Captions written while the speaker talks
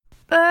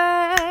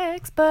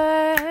Books,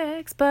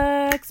 books,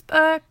 books,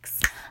 books.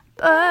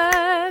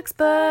 Books,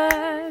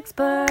 books,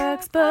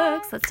 books,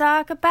 books. Let's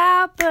talk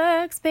about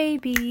books,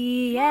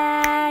 baby.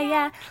 Yeah,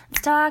 yeah.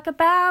 Let's talk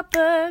about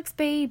books,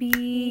 baby.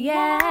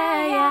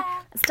 Yeah, yeah.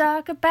 Let's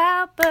talk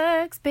about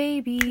books,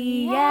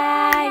 baby.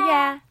 Yeah,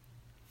 yeah.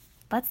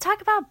 Let's talk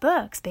about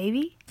books,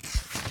 baby.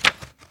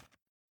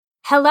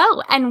 Hello,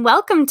 and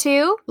welcome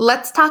to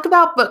Let's Talk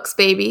About Books,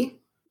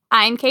 baby.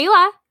 I'm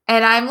Kayla.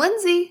 And I'm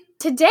Lindsay.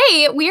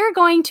 Today, we are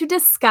going to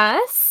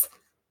discuss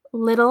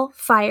Little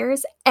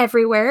Fires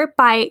Everywhere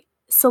by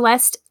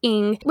Celeste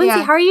Ng.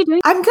 Lindsay, how are you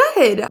doing? I'm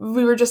good.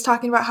 We were just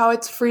talking about how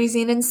it's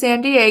freezing in San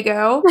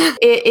Diego.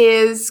 It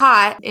is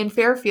hot in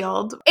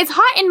Fairfield. It's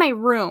hot in my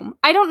room.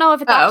 I don't know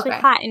if it's actually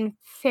hot in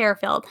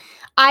Fairfield.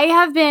 I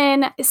have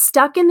been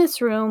stuck in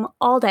this room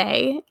all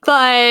day,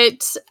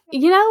 but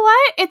you know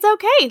what? It's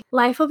okay.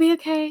 Life will be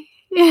okay.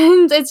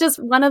 And it's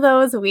just one of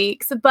those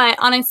weeks. But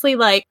honestly,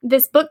 like,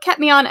 this book kept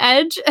me on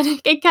edge and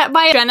it kept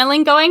my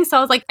adrenaline going. So I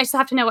was like, I just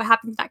have to know what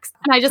happens next.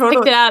 And I just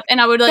picked it up and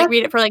I would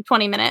read it for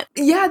 20 minutes.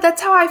 Yeah,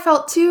 that's how I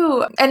felt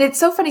too. And it's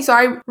so funny. So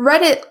I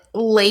read it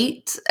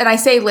late, and I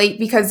say late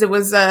because it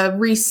was a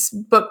Reese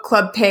Book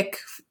Club pick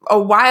a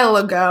while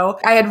ago.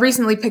 I had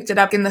recently picked it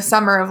up in the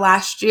summer of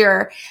last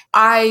year.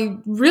 I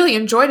really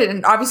enjoyed it.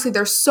 And obviously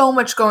there's so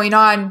much going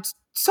on,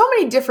 so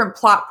many different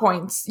plot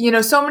points,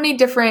 so many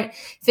different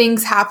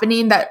things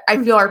happening that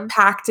I feel are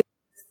packed in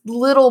this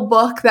little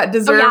book that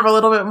deserve a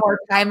little bit more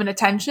time and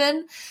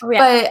attention.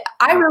 But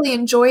I really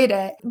enjoyed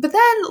it. But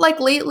then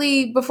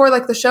lately, before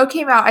the show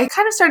came out, I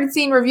kind of started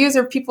seeing reviews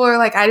where people are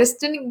like, I just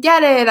didn't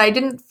get it. I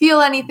didn't feel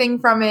anything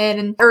from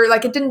it. Or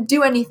it didn't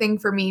do anything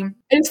for me.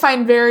 I just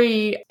find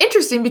very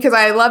interesting because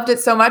I loved it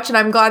so much, and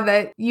I'm glad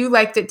that you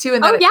liked it too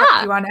and that it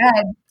kept you on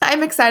edge.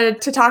 I'm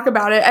excited to talk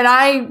about it. And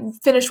I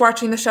finished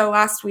watching the show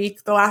last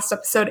week. The last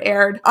episode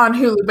aired on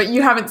Hulu, but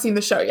you haven't seen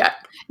the show yet.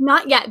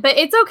 Not yet, but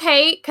it's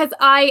okay because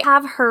I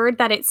have heard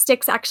that it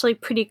sticks actually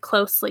pretty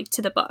closely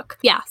to the book.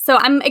 Yeah, so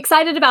I'm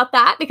excited about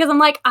that because I'm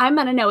like, I'm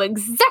going to know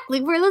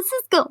exactly where this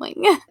is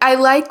going. I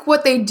like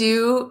what they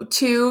do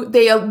too.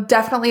 They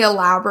definitely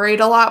elaborate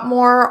a lot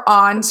more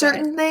on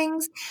certain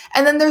things.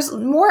 And then there's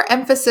more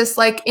emphasis,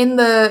 in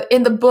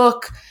the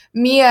book,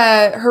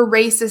 Mia, her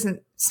race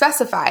isn't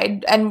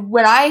specified. And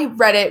when I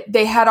read it,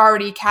 they had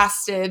already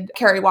casted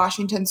Kerry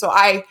Washington, so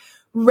I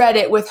read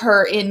it with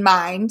her in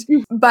mind.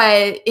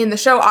 But in the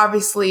show,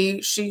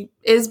 obviously, she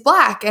is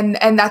Black, and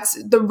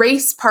that's the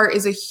race part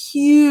is a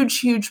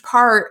huge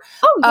part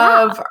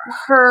of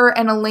her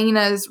and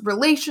Elena's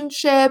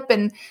relationship,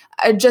 and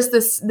just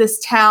this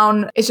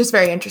town is just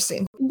very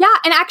interesting. Yeah,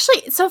 and actually,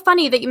 it's so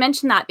funny that you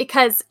mentioned that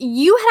because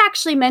you had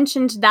actually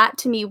mentioned that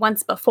to me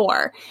once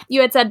before.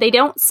 You had said they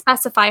don't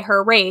specify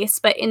her race,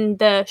 but in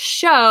the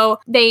show,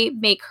 they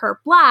make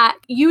her Black.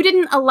 You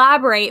didn't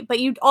elaborate, but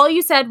all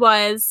you said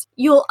was,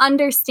 you'll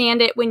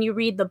understand it when you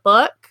read the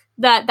book,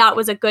 that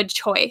was a good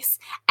choice.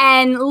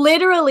 And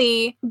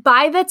literally,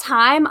 by the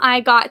time I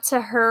got to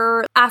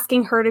her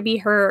asking her to be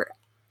her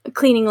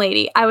cleaning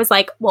lady, I was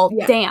like,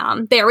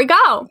 damn, there we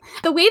go.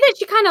 The way that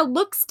she kind of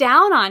looks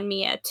down on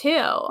Mia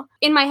too.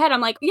 In my head,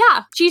 I'm like,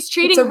 yeah, she's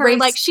treating her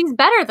like she's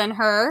better than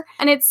her.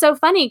 And it's so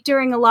funny,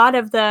 during a lot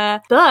of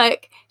the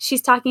book,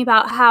 she's talking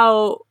about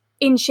how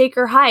in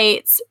Shaker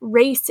Heights,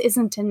 race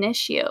isn't an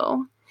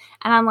issue.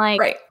 And I'm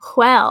like,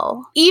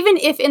 well, even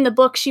if in the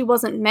book she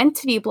wasn't meant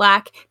to be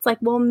Black, it's like,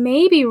 well,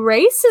 maybe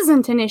race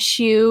isn't an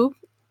issue,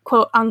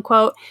 quote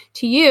unquote,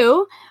 to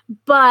you,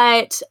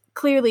 but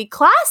clearly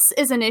class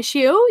is an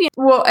issue.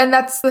 Well, and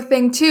that's the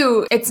thing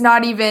too. It's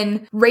not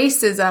even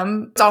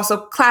racism. It's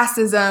also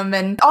classism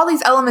and all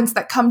these elements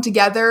that come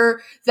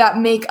together that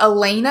make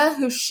Elena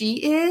who she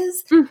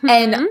is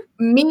and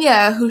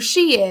Mia who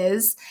she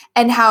is,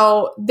 and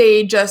how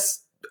they just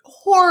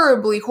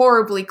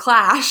horribly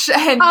clash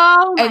and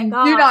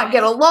do not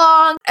get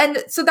along.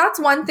 And so that's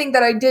one thing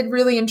that I did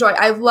really enjoy.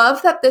 I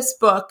love that this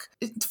book,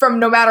 from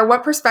no matter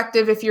what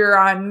perspective, if you're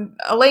on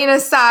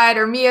Elena's side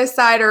or Mia's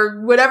side or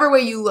whatever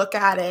way you look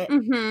at it,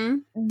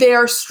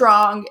 they're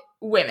strong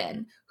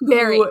women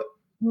who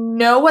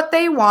know what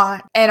they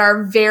want and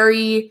are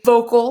very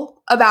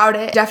vocal about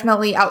it,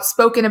 definitely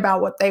outspoken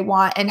about what they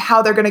want and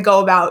how they're going to go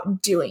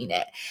about doing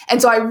it.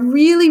 And so I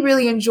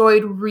really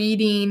enjoyed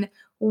reading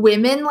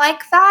women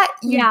like that.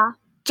 You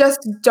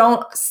just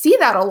don't see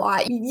that a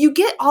lot. You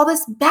get all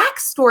this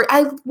backstory.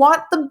 I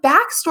want the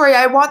backstory.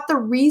 I want the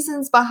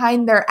reasons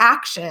behind their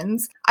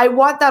actions. I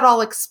want that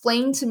all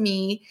explained to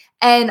me.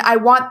 And I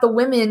want the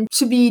women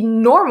to be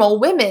normal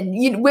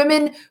women,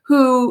 women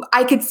who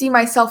I could see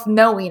myself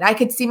knowing. I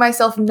could see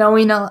myself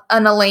knowing an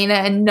Elena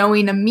and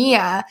knowing a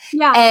Mia.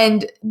 Yeah.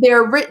 And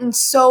they're written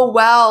so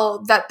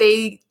well that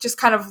they just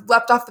kind of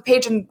leapt off the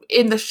page. And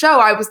in the show,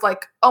 I was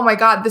like, oh my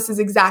God, this is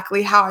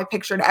exactly how I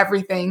pictured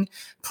everything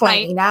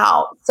playing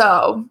out.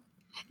 So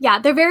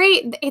Yeah,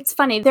 it's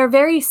funny, they're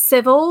very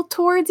civil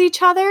towards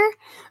each other,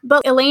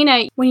 but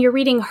Elena, when you're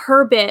reading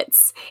her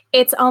bits,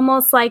 it's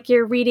almost like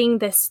you're reading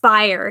this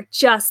fire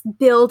just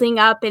building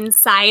up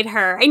inside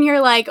her, and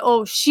you're like,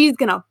 oh, she's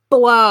gonna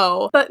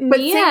blow. But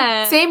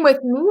Mia... Same with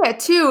Mia,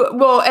 too.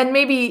 Well, and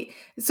maybe...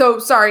 So,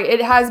 sorry,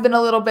 it has been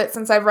a little bit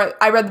since I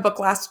read the book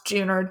last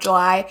June or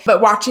July,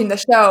 but watching the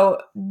show,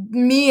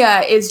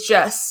 Mia is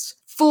just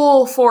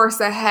full force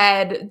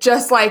ahead,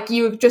 just like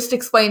you just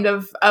explained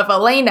of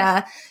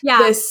Elena. Yeah.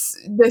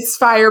 This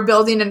fire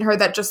building in her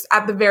that just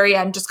at the very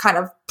end just kind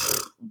of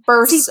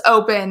bursts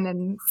open.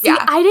 And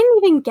I didn't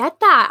even get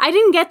that. I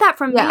didn't get that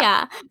from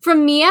Mia.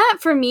 From Mia,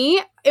 for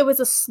me, it was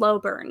a slow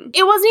burn.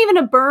 It wasn't even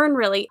a burn,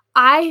 really.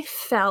 I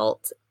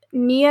felt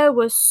Mia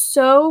was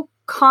so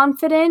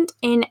confident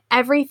in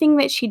everything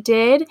that she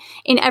did,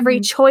 in every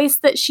choice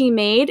that she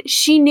made.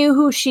 She knew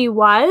who she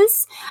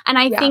was. And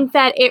I think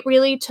that it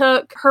really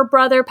took her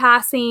brother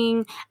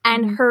passing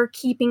and her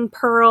keeping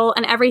Pearl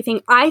and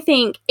everything. I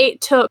think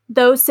it took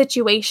those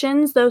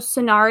situations, those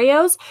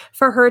scenarios,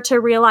 for her to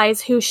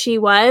realize who she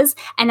was.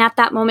 And at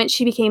that moment,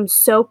 she became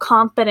so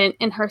confident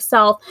in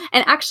herself.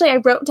 And actually, I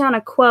wrote down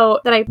a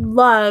quote that I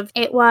loved.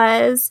 It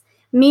was...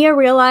 Mia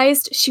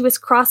realized she was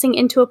crossing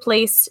into a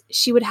place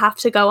she would have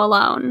to go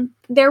alone.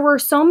 There were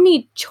so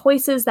many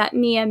choices that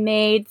Mia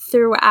made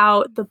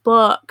throughout the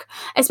book,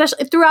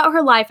 especially throughout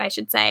her life, I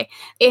should say.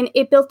 And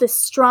it built this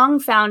strong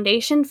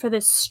foundation for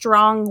this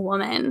strong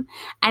woman.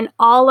 And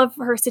all of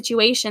her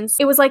situations,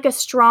 it was like a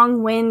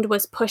strong wind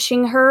was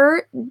pushing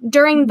her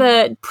during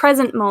the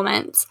present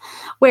moments,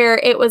 where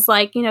it was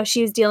like, you know,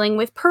 she was dealing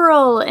with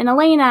Pearl and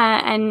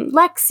Elena and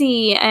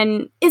Lexi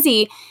and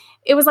Izzy.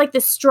 It was like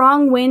this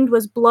strong wind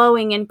was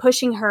blowing and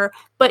pushing her,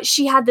 but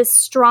she had this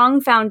strong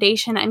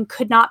foundation and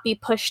could not be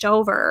pushed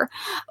over.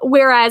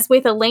 Whereas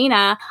with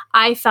Elena,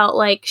 I felt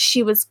like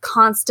she was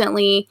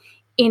constantly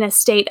in a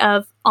state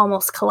of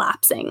almost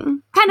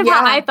collapsing. Kind of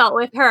how I felt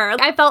with her.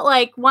 I felt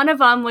like one of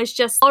them was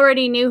just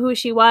already knew who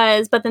she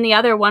was, but then the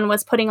other one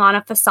was putting on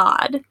a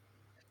facade.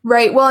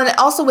 Right. Well, and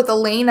also with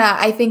Elena,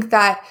 I think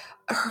that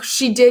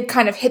she did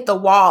kind of hit the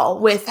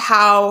wall with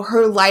how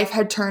her life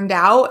had turned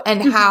out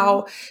and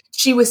how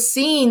she was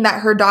seeing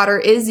that her daughter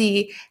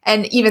Izzy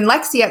and even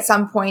Lexi at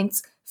some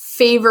points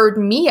favored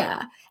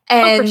Mia.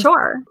 And for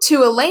sure.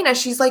 To Elena,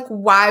 she's like,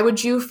 why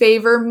would you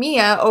favor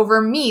Mia over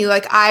me?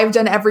 Like, I've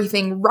done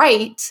everything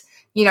right,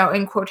 you know,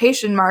 in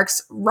quotation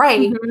marks,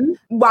 right.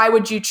 Why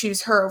would you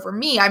choose her over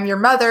me? I'm your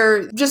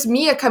mother. Just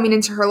Mia coming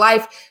into her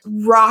life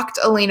rocked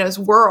Elena's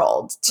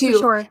world too. For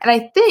sure. And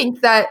I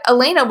think that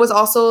Elena was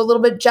also a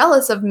little bit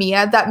jealous of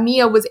Mia, that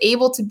Mia was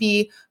able to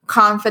be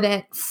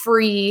confident,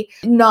 free,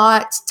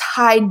 not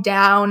tied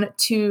down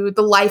to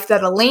the life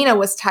that Elena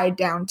was tied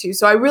down to.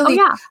 So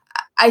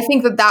I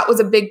think that was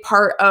a big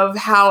part of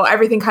how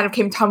everything kind of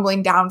came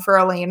tumbling down for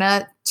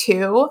Elena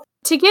too.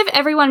 To give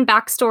everyone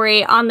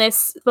backstory on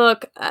this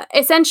book,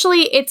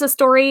 essentially it's a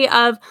story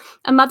of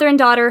a mother and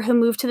daughter who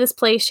move to this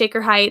place,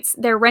 Shaker Heights.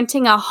 They're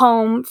renting a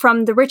home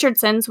from the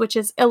Richardsons, which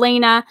is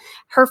Elena,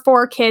 her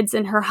 4 kids,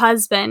 and her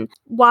husband.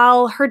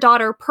 While her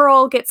daughter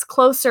Pearl gets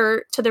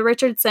closer to the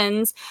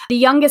Richardsons, the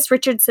youngest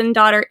Richardson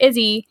daughter,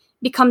 Izzy,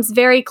 becomes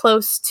very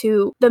close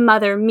to the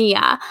mother,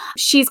 Mia.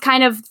 She's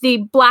kind of the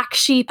black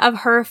sheep of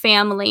her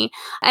family.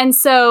 And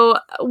so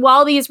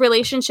while these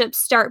relationships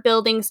start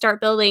building,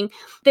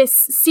 this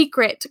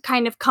secret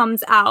kind of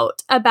comes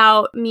out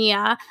about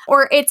Mia,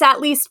 or it's at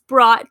least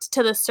brought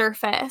to the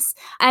surface.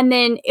 And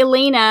then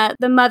Elena,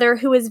 the mother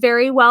who is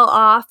very well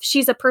off,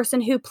 she's a person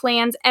who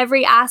plans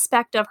every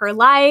aspect of her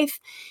life.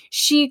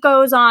 She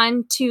goes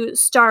on to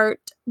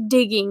start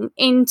digging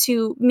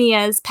into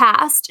Mia's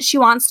past. She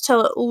wants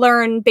to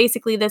learn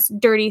basically this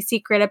dirty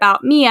secret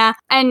about Mia.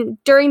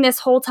 And during this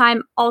whole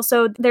time,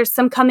 also, there's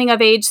some coming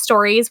of age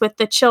stories with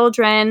the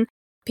children,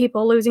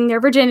 people losing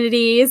their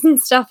virginities and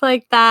stuff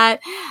like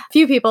that. A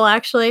few people,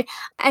 actually.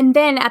 And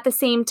then at the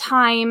same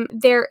time,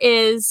 there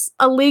is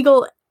a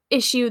legal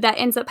issue that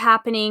ends up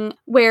happening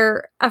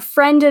where a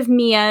friend of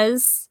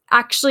Mia's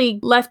actually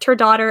left her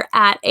daughter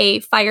at a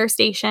fire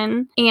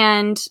station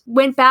and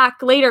went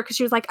back later because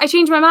she was like, I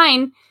changed my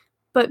mind,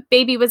 but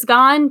baby was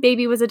gone,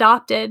 baby was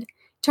adopted.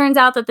 Turns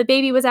out that the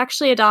baby was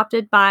actually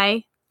adopted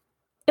by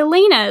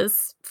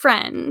Elena's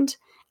friend.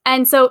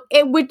 And so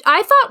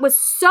I thought was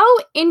so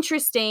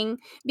interesting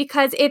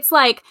because it's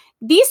like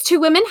these 2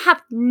 women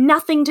have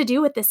nothing to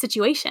do with this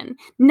situation.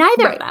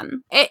 Neither of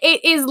them.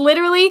 It is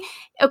literally,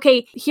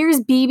 okay, here's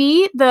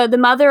BB, the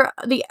mother,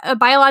 the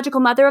biological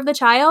mother of the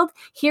child.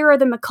 Here are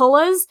the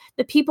McCulloughs,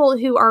 the people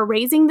who are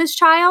raising this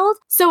child.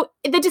 So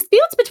the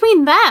dispute's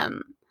between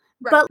them.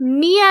 Right. But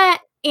Mia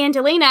and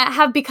Elena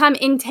have become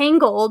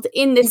entangled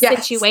in this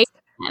situation.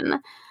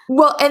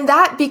 Well, and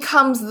that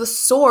becomes the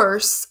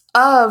source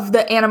of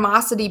the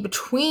animosity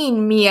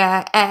between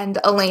Mia and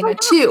Elena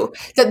too.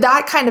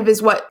 That kind of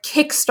is what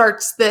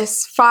kickstarts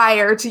this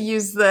fire, to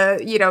use the,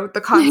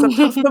 the concept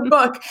of the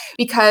book,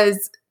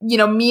 because,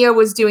 Mia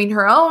was doing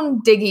her own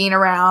digging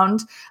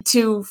around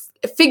to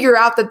figure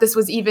out that this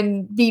was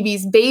even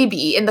Bibi's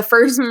baby in the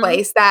first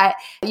place, that,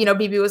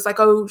 Bibi was like,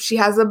 oh, she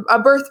has a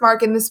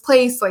birthmark in this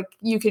place, like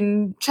you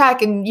can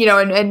check. And,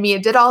 and Mia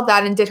did all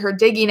that and did her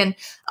digging. And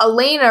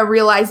Elena,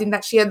 realizing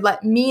that she had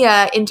let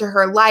Mia into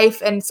her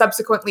life and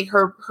subsequently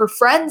her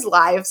friends'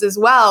 lives as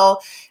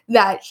well,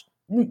 that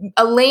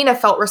Elena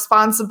felt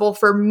responsible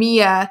for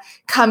Mia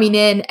coming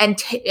in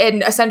and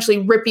essentially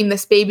ripping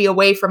this baby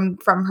away from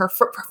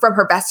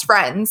her best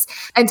friends.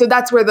 And so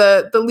that's where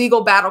the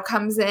legal battle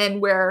comes in,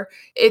 where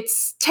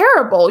it's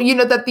terrible,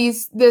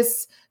 that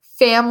this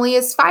family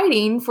is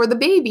fighting for the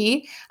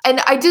baby. And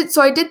I did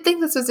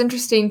think this was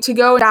interesting to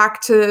go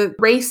back to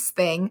race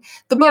thing.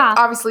 The book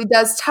obviously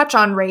does touch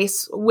on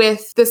race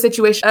with the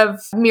situation of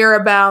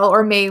Mirabel,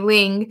 or Mei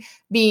Ling,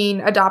 being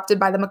adopted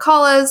by the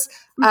McCulloughs,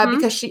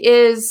 because she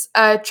is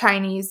a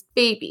Chinese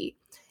baby.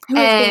 Who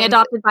is being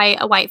adopted by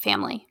a white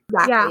family.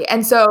 Exactly. Yeah.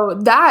 And so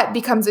that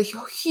becomes a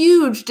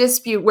huge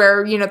dispute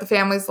where, the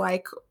family's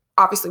like,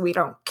 obviously we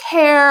don't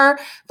care,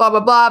 blah, blah,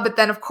 blah. But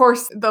then, of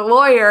course, the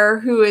lawyer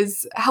who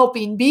is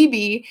helping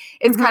Bibi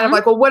is kind of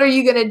like, well, what are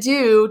you going to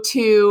do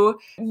to,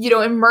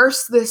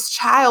 immerse this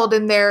child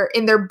in their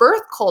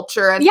birth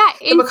culture? And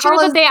ensure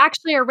that they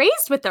actually are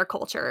raised with their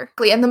culture.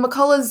 And the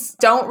McCulloughs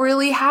don't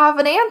really have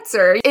an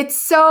answer.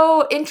 It's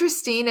so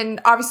interesting.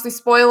 And obviously,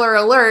 spoiler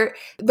alert,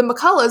 the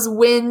McCulloughs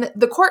win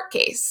the court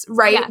case,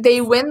 right? Yes.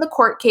 They win the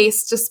court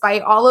case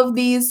despite all of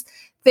these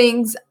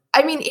things.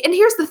 I mean, and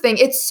here's the thing.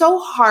 It's so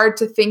hard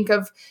to think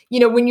of,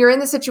 when you're in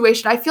the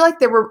situation. I feel like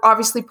there were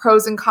obviously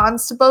pros and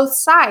cons to both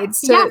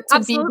sides, to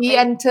Bibi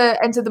and to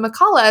the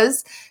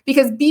McCulloughs,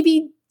 because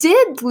Bibi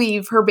did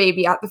leave her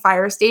baby at the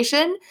fire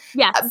station.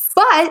 Yes.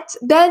 But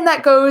then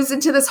that goes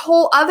into this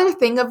whole other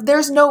thing of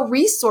there's no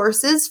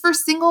resources for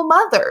single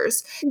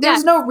mothers.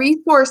 There's no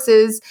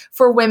resources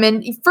for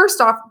women. First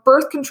off,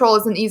 birth control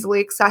isn't easily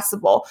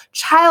accessible.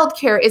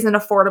 Childcare isn't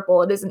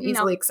affordable. It isn't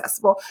easily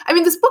accessible. I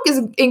mean, this book is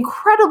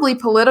incredibly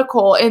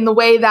political in the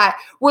way that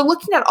we're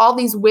looking at all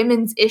these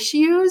women's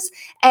issues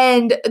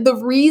and the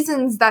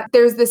reasons that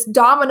there's this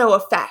domino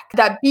effect,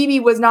 that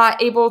Bibi was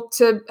not able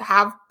to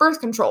have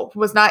birth control,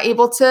 was not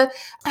able to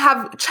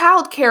have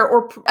childcare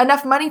or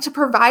enough money to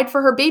provide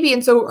for her baby.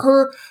 And so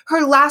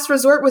her last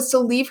resort was to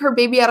leave her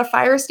baby at a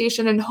fire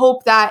station and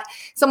hope that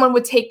someone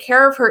would take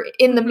care of her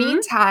in the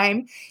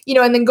meantime,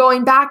 and then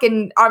going back,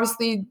 and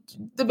obviously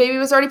the baby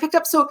was already picked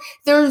up. So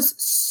there's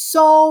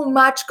so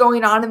much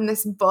going on in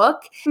this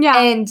book. Yeah.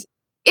 And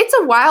it's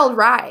a wild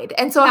ride.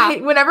 And so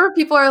whenever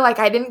people are like,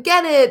 I didn't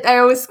get it,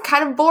 I was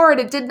kind of bored,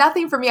 it did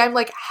nothing for me, I'm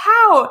like,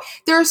 how?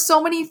 There are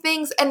so many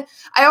things. And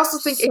I also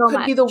think it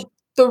could be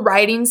the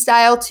writing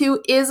style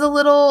too is a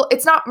little,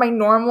 it's not my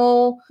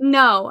normal,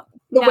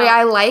 way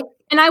I like.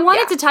 And I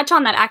wanted to touch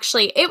on that,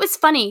 actually. It was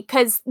funny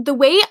because the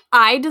way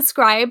I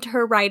described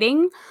her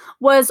writing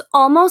was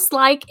almost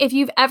like if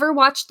you've ever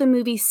watched the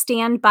movie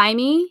Stand By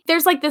Me,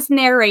 there's like this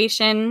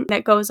narration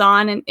that goes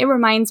on, and it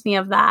reminds me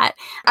of that.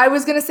 I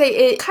was going to say,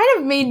 it kind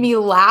of made me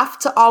laugh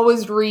to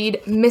always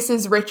read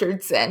Mrs.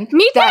 Richardson.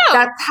 Me too!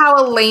 That's how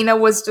Elena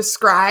was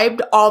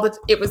described.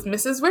 It was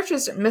Mrs.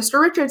 Richardson, Mr.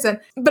 Richardson.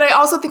 But I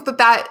also think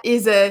that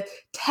is a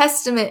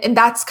testament, and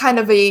that's kind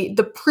of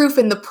the proof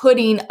in the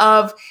pudding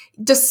of,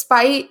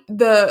 despite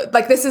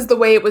this is the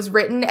way it was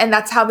written, and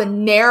that's how the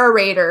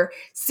narrator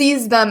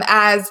sees them,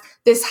 as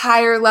this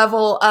higher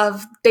level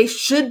of, they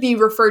should be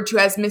referred to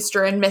as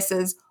Mr. and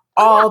Mrs.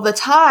 all the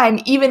time,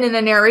 even in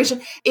a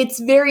narration. It's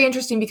very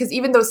interesting because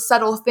even those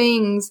subtle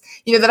things,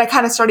 that I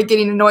kind of started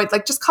getting annoyed,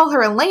 like, just call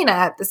her Elena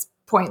at this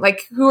point.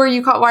 Like, why are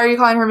you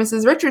calling her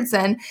Mrs.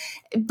 Richardson?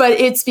 But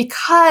it's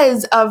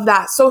because of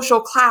that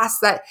social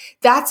class,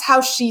 that's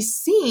how she's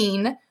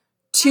seen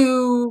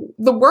to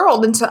the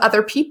world and to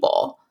other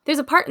people. There's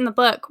a part in the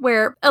book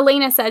where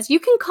Elena says, "You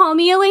can call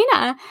me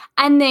Elena."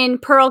 And then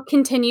Pearl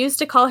continues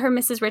to call her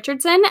Mrs.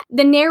 Richardson.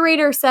 The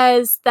narrator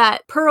says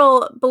that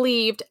Pearl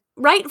believed,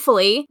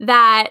 rightfully,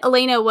 that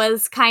Elena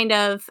was kind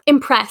of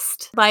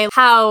impressed by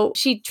how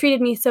she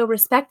treated me so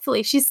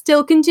respectfully. She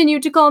still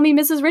continued to call me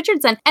Mrs.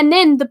 Richardson. And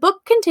then the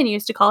book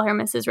continues to call her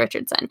Mrs.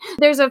 Richardson.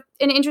 There's an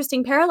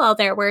interesting parallel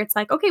there where it's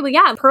like, okay, well,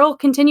 yeah, Pearl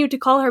continued to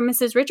call her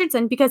Mrs.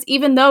 Richardson because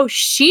even though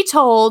she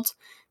told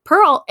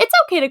Pearl, it's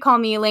okay to call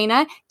me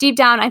Elena, deep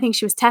down, I think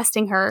she was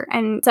testing her.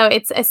 And so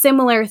it's a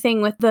similar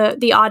thing with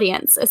the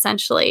audience,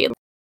 essentially.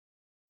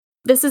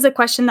 This is a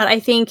question that I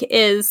think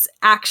is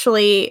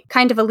actually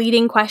kind of a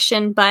leading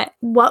question, but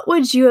what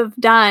would you have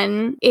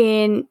done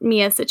in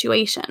Mia's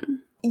situation?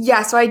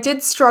 Yeah, so I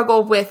did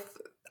struggle with,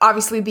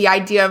 obviously, the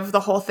idea of the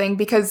whole thing,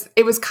 because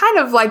it was kind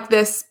of like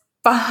this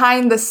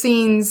behind the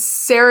scenes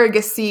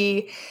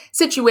surrogacy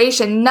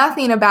situation.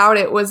 Nothing about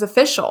it was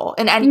official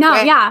in any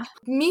way. Yeah.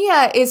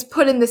 Mia is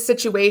put in this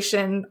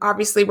situation,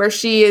 obviously, where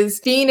she is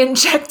being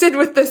injected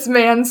with this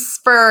man's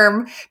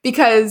sperm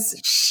because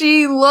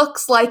she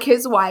looks like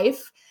his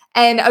wife.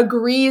 and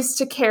agrees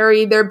to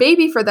carry their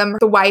baby for them.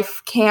 The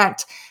wife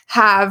can't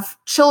have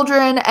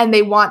children and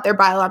they want their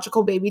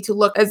biological baby to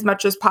look as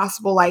much as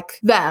possible like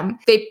them.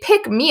 They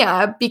pick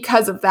Mia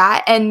because of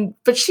that,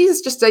 but she's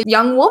just a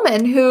young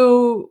woman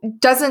who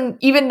doesn't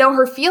even know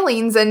her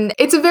feelings, and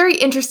it's a very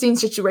interesting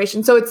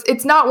situation. So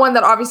it's not one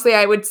that obviously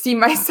I would see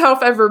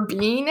myself ever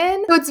being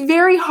in. So it's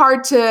very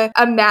hard to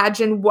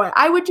imagine what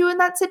I would do in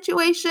that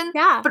situation.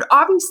 Yeah. But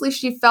obviously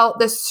she felt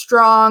this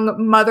strong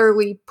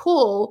motherly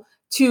pull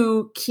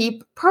to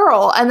keep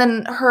Pearl. And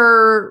then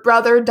her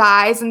brother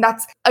dies. And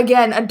that's,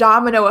 again, a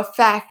domino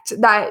effect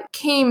that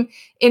came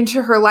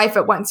into her life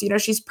at once. You know,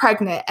 she's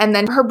pregnant and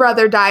then her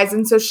brother dies.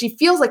 And so she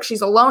feels like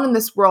she's alone in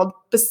this world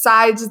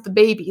besides the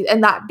baby.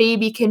 And that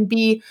baby can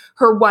be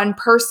her one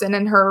person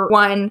and her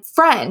one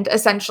friend,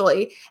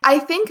 essentially. I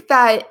think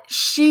that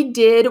she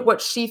did what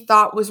she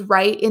thought was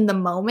right in the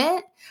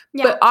moment.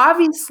 Yeah. But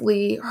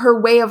obviously her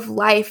way of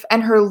life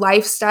and her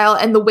lifestyle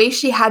and the way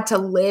she had to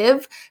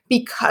live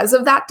because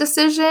of that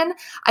decision,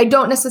 I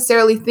don't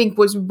necessarily think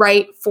was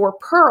right for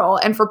Pearl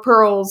and for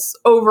Pearl's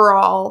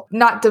overall,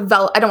 I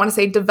don't want to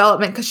say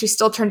development because she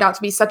still turned out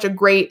to be such a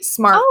great,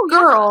 smart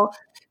girl. Yeah.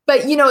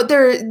 But, you know,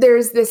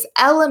 there's this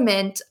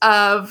element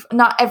of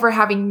not ever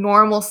having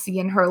normalcy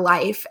in her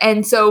life.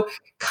 And so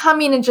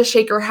coming into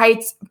Shaker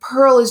Heights,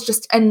 Pearl is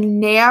just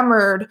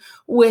enamored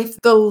with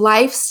the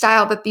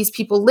lifestyle that these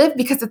people live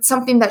because it's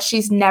something that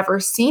she's never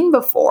seen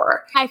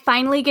before. I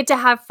finally get to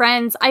have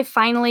friends. I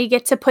finally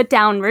get to put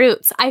down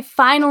roots. I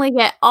finally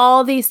get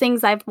all these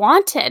things I've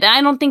wanted. And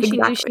I don't think she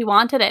knew she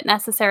wanted it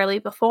necessarily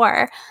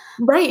before.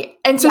 Right.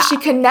 And so she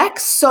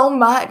connects so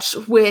much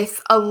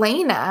with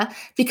Elena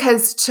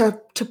because to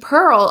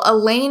Pearl,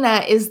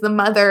 Elena is the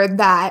mother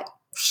that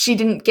she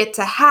didn't get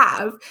to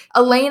have.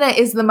 Elena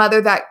is the mother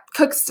that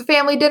cooks the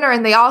family dinner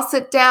and they all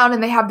sit down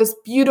and they have this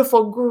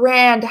beautiful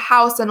grand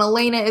house, and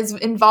Elena is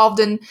involved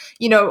in,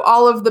 you know,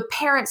 all of the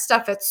parent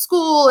stuff at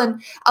school,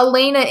 and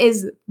Elena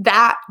is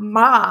that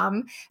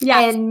mom.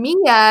 Yes. And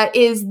Mia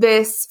is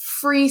this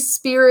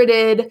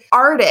free-spirited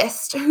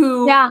artist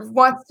who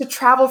wants to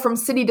travel from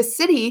city to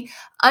city.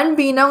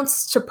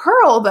 Unbeknownst to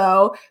Pearl,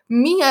 though,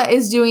 Mia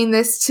is doing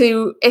this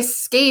to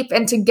escape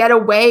and to get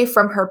away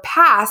from her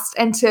past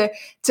and to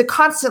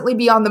constantly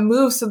be on the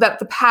move so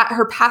that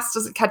her past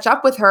doesn't catch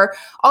up with her.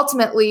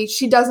 Ultimately,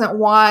 she doesn't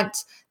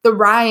want the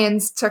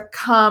Ryans to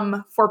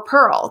come for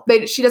Pearl.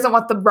 She doesn't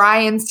want the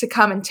Ryans to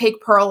come and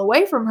take Pearl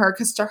away from her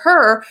because to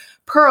her,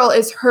 Pearl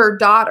is her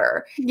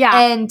daughter. Yeah.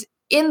 And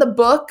in the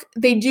book,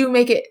 they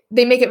make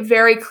it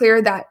very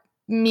clear that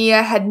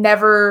Mia had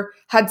never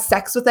had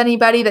sex with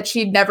anybody, that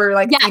she'd never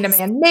seen a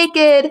man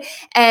naked,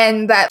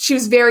 and that she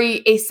was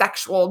very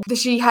asexual.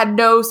 She had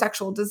no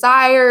sexual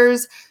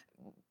desires.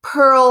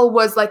 Pearl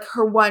was like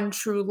her one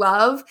true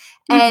love.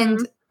 Mm-hmm.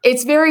 And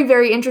it's very,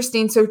 very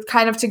interesting. So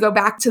kind of to go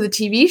back to the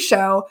TV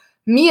show,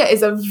 Mia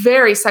is a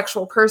very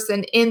sexual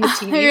person in the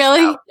TV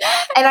show.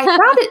 And I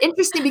found it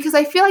interesting because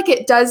I feel like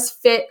it does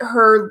fit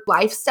her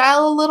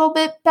lifestyle a little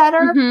bit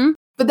better. Mm-hmm.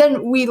 But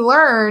then we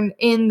learn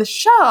in the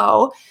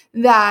show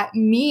that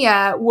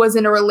Mia was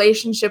in a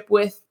relationship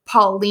with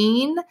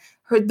Pauline,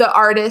 the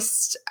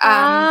artist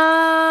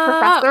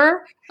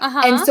professor.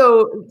 Uh-huh. And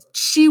so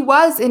she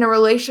was in a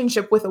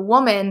relationship with a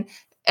woman,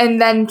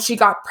 and then she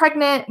got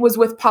pregnant, was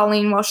with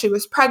Pauline while she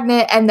was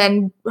pregnant, and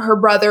then her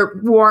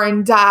brother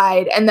Warren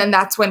died, and then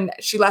that's when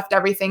she left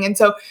everything. And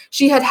so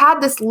she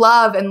had this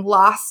love and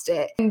lost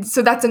it. And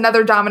so that's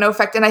another domino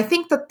effect. And I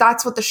think that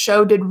that's what the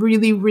show did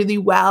really, really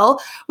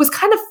well, was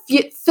kind of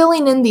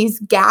filling in these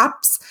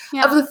gaps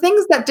of the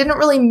things that didn't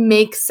really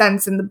make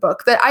sense in the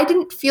book, that I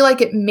didn't feel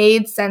like it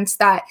made sense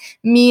that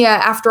Mia,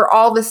 after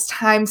all this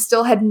time,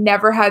 still had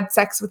never had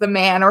sex with a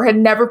man or had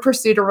never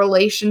pursued a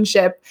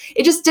relationship.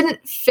 It just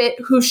didn't fit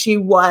who she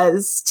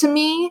was to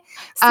me.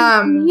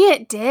 To me,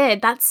 it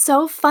did. That's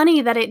so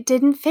funny that it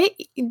didn't fit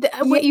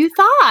what you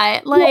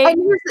thought.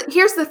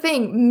 Here's the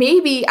thing.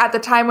 Maybe at the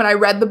time when I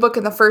read the book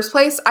in the first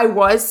place, I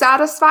was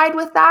satisfied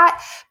with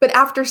that. But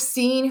after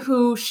seeing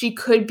who she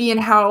could be and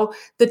how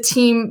the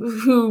team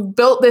who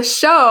built this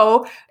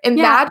show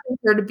imagined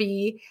her to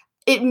be,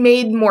 it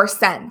made more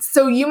sense.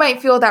 So you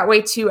might feel that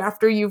way too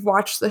after you've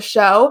watched the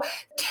show.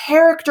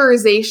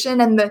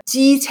 Characterization and the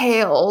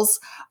details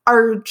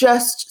are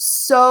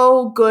just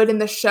so good in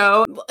the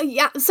show.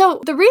 Yeah.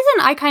 So the reason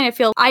I kind of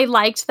feel I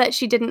liked that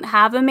she didn't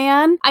have a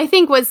man, I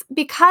think, was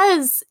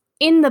because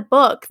in the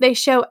book, they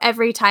show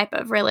every type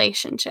of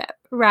relationship,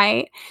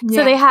 right? Yeah.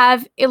 So they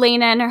have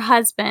Elena and her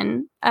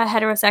husband, a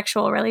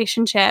heterosexual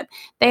relationship.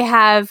 They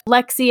have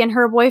Lexi and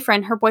her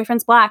boyfriend. Her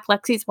boyfriend's black,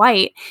 Lexi's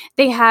white.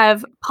 They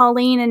have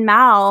Pauline and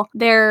Mal,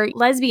 they're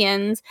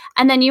lesbians.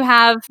 And then you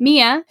have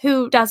Mia,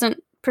 who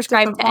doesn't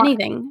prescribe to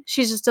anything.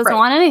 She just doesn't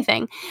want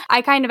anything.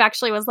 I kind of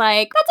actually was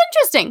like, that's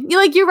interesting.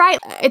 You're right.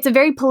 It's a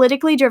very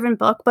politically driven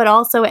book, but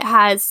also it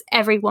has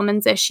every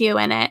woman's issue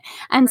in it.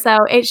 And so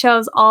it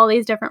shows all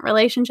these different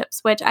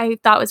relationships, which I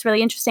thought was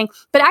really interesting.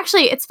 But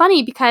actually, it's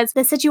funny because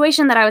the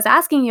situation that I was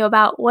asking you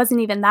about wasn't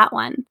even that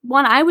one.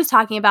 One I was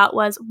talking about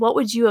was, what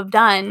would you have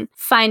done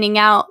finding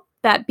out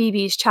that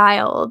BB's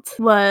child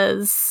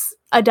was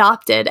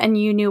adopted and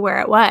you knew where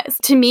it was.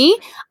 To me,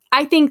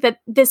 I think that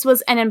this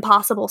was an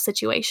impossible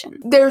situation.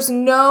 There's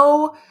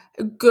no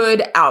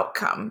good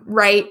outcome,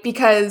 right?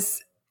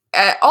 Because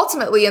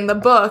ultimately in the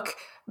book,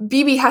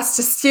 BB has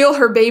to steal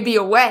her baby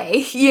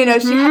away. She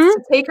has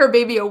to take her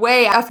baby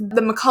away after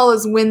the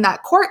McCulloughs win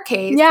that court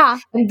case. Yeah.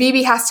 And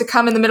BB has to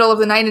come in the middle of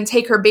the night and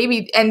take her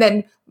baby and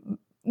then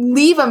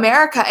leave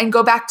America and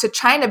go back to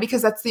China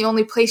because that's the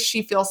only place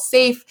she feels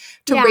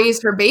safe to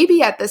raise her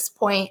baby at this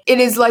point. It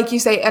is, like you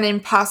say, an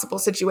impossible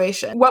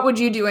situation. What would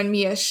you do in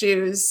Mia's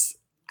shoes?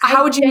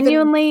 How would you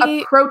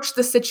even approach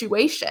the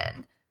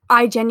situation?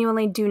 I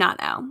genuinely do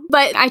not know.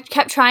 But I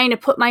kept trying to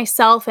put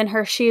myself in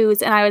her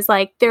shoes, and I was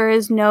like, there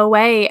is no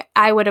way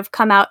I would have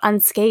come out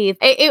unscathed.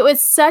 It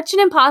was such an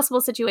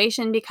impossible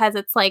situation because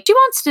it's like, she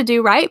wants to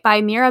do right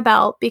by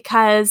Mirabel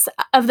because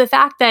of the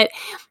fact that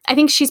I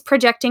think she's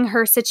projecting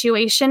her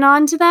situation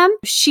onto them.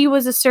 She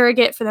was a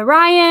surrogate for the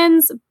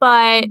Ryans,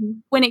 but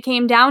when it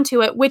came down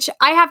to it, which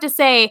I have to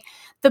say,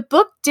 the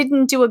book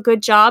didn't do a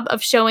good job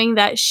of showing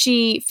that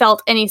she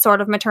felt any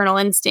sort of maternal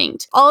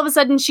instinct. All of a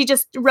sudden, she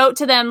just wrote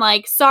to them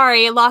like,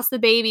 sorry, I lost the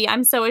baby.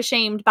 I'm so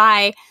ashamed.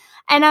 Bye.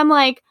 And I'm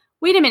like,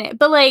 wait a minute.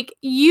 But like,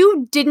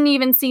 you didn't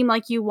even seem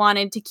like you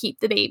wanted to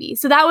keep the baby.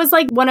 So that was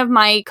like one of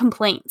my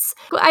complaints.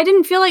 I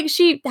didn't feel like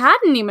she had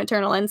any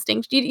maternal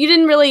instinct. It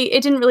didn't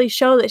really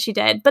show that she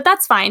did, but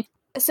that's fine.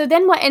 So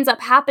then what ends up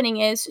happening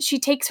is she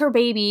takes her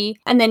baby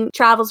and then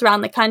travels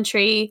around the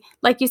country.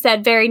 Like you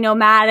said, very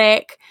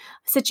nomadic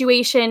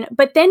situation.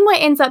 But then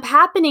what ends up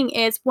happening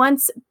is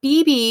once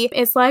BB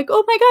is like,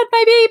 oh my God,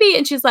 my baby.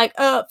 And she's like,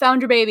 oh,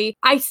 found your baby.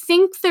 I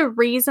think the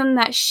reason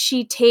that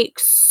she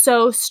takes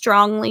so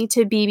strongly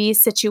to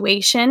BB's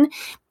situation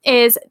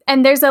is,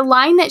 and there's a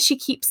line that she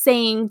keeps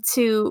saying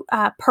to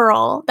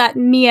Pearl, that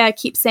Mia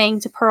keeps saying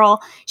to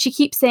Pearl. She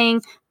keeps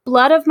saying,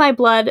 blood of my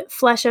blood,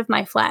 flesh of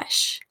my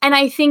flesh. And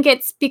I think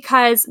it's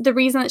because the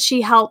reason that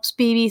she helps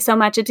BB so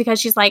much is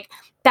because she's like,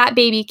 that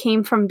baby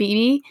came from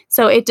BB,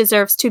 so it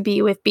deserves to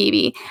be with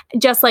BB.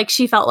 Just like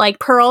she felt like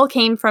Pearl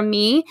came from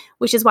me,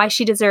 which is why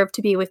she deserved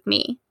to be with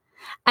me.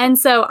 And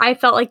so I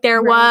felt like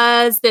there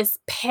was this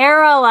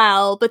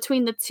parallel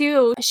between the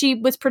two. She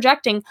was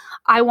projecting,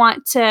 I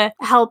want to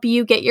help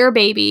you get your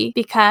baby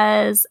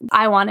because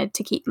I wanted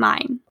to keep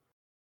mine.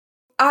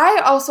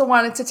 I also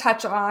wanted to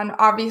touch on,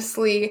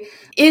 obviously,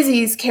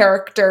 Izzy's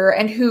character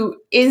and who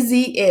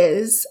Izzy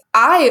is.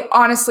 I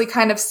honestly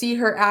kind of see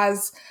her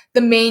as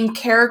the main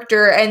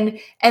character and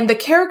the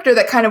character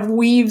that kind of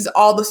weaves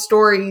all the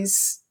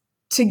stories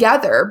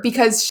together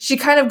because she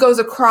kind of goes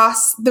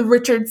across the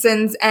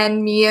Richardsons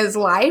and Mia's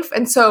life.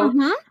 And so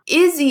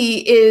Izzy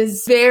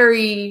is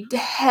very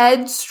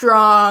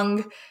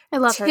headstrong, I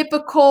love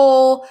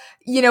typical,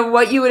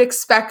 what you would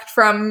expect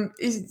from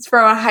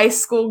a high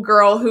school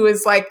girl who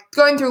is like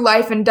going through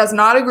life and does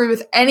not agree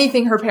with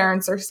anything her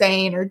parents are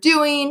saying or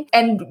doing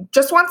and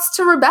just wants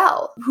to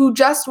rebel, who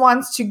just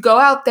wants to go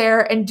out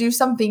there and do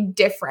something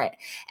different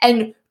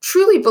and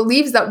truly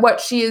believes that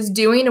what she is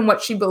doing and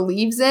what she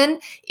believes in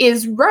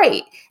is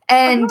right.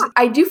 And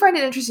I do find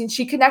it interesting.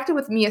 She connected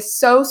with Mia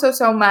so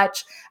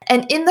much.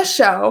 And in the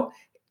show,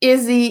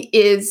 Izzy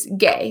is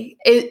gay.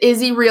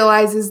 Izzy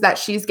realizes that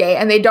she's gay,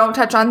 and they don't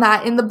touch on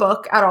that in the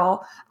book at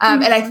all.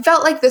 And I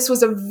felt like this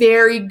was a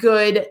very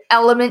good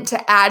element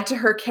to add to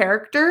her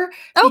character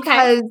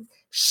because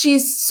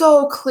she's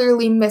so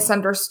clearly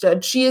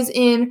misunderstood. She is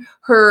in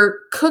her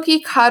cookie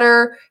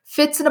cutter,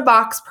 fits in a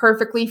box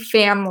perfectly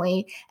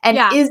family, and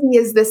Izzy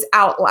is this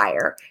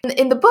outlier.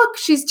 In the book,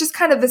 she's just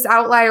kind of this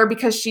outlier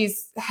because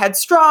she's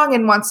headstrong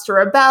and wants to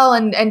rebel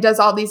and does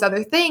all these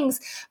other things.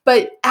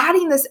 But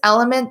adding this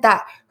element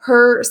that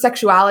her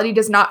sexuality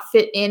does not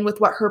fit in with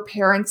what her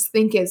parents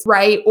think is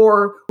right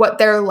or what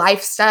their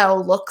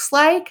lifestyle looks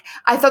like,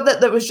 I thought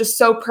that was just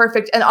so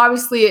perfect. And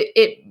obviously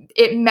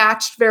it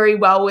matched very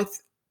well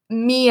with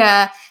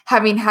Mia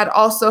having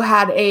also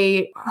had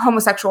a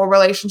homosexual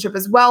relationship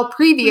as well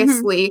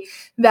previously,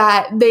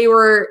 that they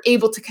were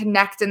able to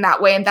connect in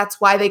that way. And that's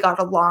why they got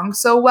along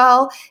so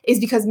well, is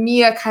because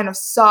Mia kind of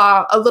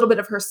saw a little bit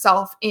of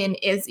herself in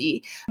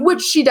Izzy,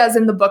 which she does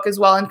in the book as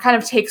well, and kind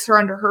of takes her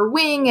under her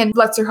wing and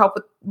lets her help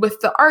with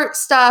the art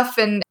stuff.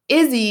 And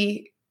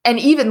Izzy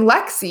and even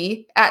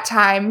Lexi at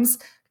times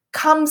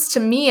comes to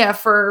Mia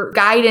for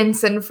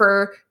guidance and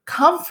for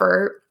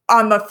comfort.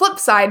 On the flip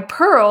side,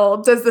 Pearl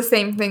does the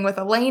same thing with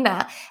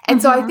Elena.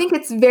 And so I think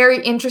it's very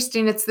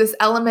interesting. It's this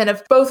element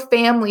of both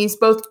families,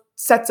 both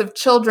sets of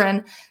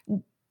children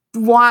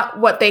want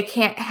what they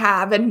can't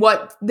have and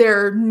what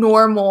their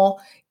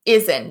normal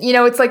isn't.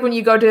 It's like when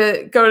you go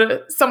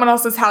to someone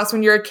else's house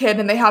when you're a kid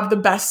and they have the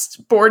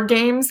best board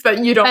games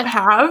that you don't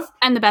have.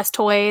 And the best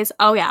toys.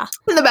 Oh, yeah.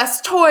 And the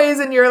best toys.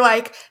 And you're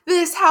like,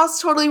 this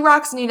house totally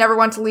rocks and you never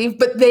want to leave.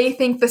 But they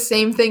think the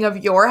same thing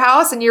of your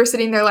house. And you're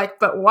sitting there like,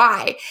 but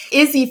why?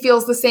 Izzy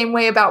feels the same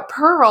way about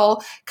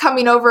Pearl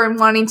coming over and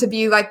wanting to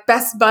be like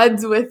best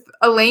buds with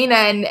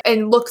Elena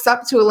and looks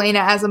up to Elena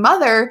as a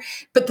mother.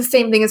 But the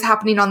same thing is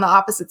happening on the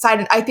opposite side.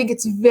 And I think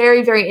it's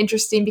very, very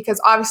interesting because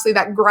obviously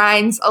that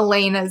grinds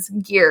Elena's Elena's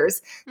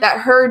gears, that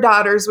her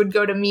daughters would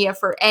go to Mia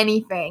for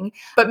anything.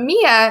 But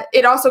Mia,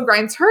 it also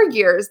grinds her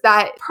gears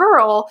that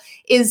Pearl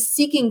is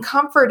seeking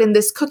comfort in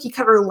this cookie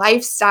cutter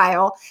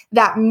lifestyle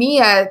that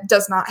Mia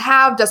does not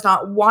have, does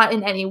not want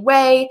in any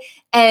way.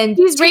 And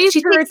he's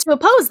raised her to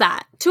oppose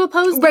that, to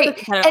oppose the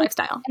cookie cutter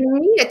lifestyle. And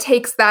Mia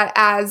takes that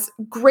as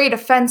great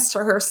offense to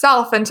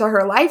herself and to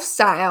her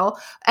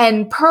lifestyle.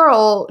 And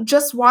Pearl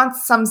just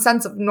wants some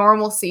sense of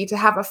normalcy, to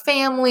have a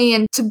family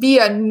and to be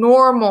a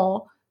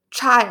normal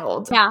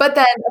child. Yeah. But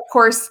then, of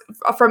course,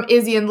 from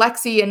Izzy and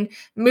Lexi and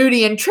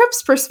Moody and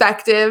Trip's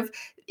perspective,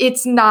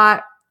 it's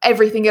not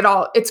everything at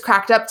all. It's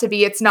cracked up to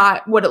be. It's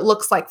not what it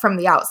looks like from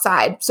the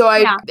outside. So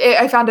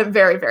I found it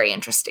very, very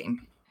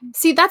interesting.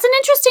 See, that's an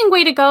interesting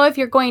way to go if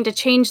you're going to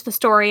change the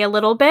story a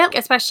little bit,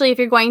 especially if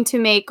you're going to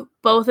make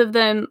both of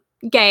them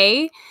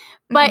gay.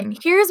 But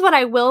here's what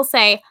I will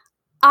say.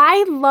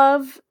 I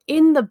love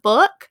in the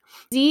book,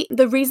 the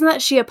reason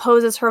that she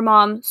opposes her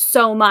mom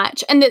so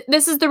much, and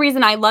this is the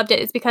reason I loved it,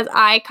 is because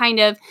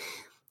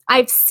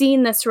I've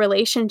seen this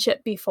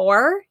relationship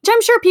before, which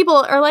I'm sure people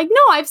are like,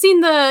 no, I've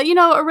seen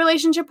a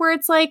relationship where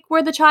it's like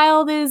where the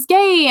child is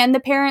gay and the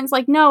parents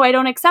like, no, I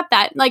don't accept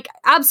that. Like,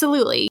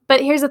 absolutely.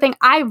 But here's the thing.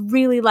 I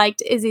really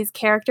liked Izzy's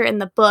character in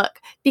the book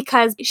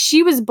because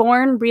she was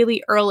born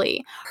really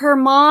early. Her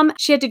mom,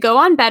 she had to go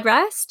on bed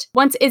rest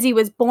once Izzy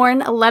was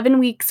born 11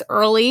 weeks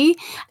early.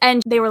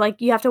 And they were like,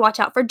 you have to watch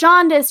out for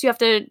jaundice. You have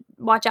to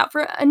watch out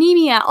for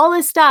anemia, all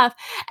this stuff.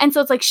 And so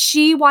it's like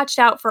she watched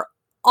out for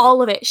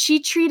all of it.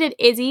 She treated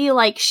Izzy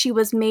like she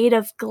was made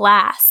of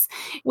glass.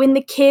 When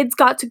the kids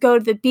got to go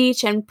to the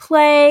beach and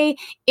play,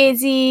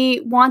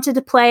 Izzy wanted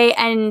to play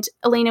and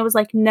Elena was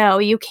like, no,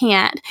 you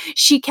can't.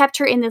 She kept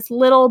her in this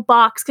little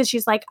box because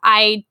she's like,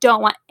 I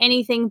don't want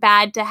anything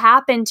bad to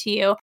happen to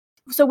you.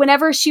 So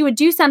whenever she would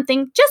do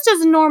something, just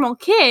as a normal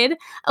kid,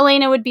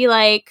 Elena would be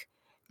like,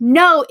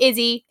 no,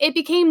 Izzy. It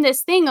became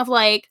this thing of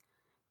like,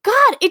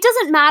 God, it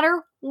doesn't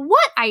matter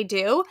what I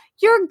do,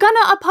 you're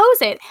gonna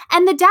oppose it.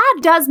 And the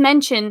dad does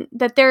mention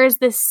that there is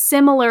this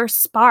similar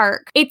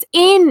spark. It's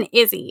in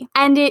Izzy,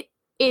 and it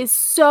is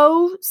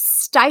so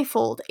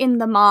stifled in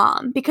the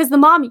mom because the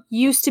mom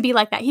used to be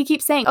like that. He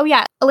keeps saying, oh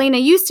yeah, Elena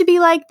used to be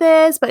like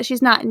this, but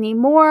she's not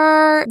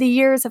anymore. The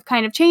years have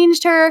kind of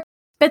changed her.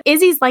 But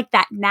Izzy's like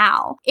that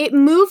now. It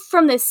moved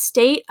from this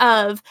state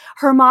of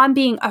her mom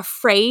being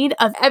afraid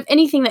of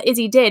anything that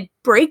Izzy did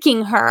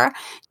breaking her.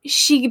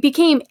 She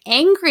became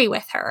angry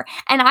with her.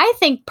 And I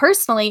think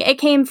personally, it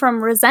came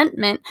from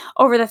resentment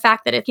over the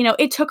fact that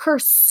it took her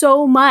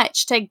so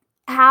much to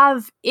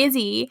have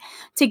Izzy,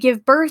 to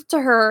give birth to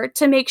her,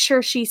 to make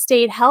sure she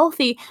stayed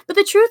healthy. But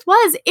the truth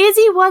was,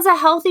 Izzy was a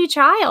healthy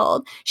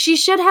child. She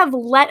should have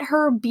let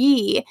her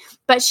be,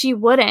 but she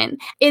wouldn't.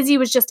 Izzy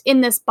was just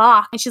in this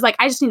box, and she's like,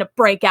 I just need to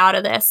break out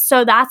of this.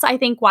 So that's, I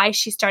think, why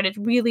she started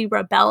really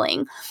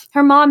rebelling.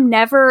 Her mom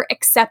never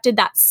accepted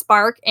that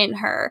spark in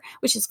her,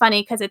 which is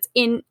funny because it's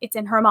in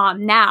her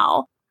mom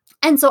now.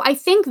 And so I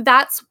think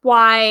that's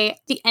why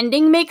the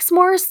ending makes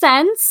more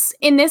sense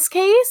in this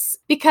case,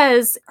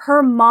 because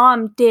her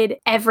mom did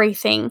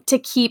everything to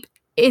keep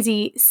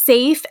Izzy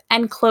safe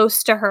and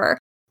close to her.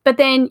 But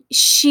then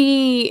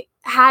she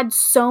had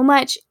so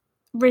much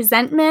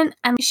resentment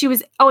and she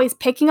was always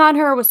picking on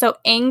her, was so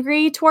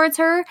angry towards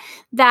her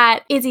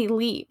that Izzy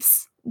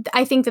leaves.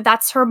 I think that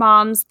that's her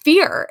mom's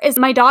fear, is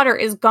my daughter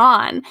is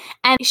gone.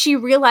 And she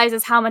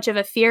realizes how much of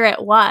a fear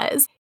it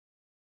was.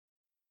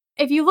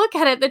 If you look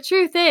at it, the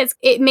truth is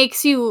it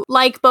makes you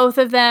like both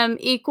of them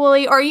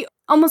equally, or you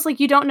almost like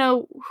you don't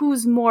know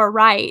who's more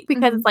right,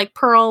 because it's like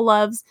Pearl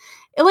loves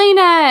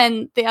Elena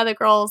and the other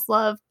girls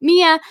love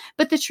Mia.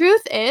 But the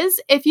truth is,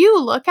 if you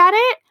look at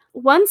it,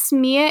 once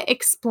Mia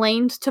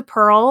explained to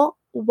Pearl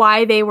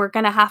why they were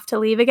going to have to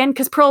leave again,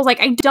 because Pearl's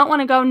like, I don't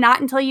want to go,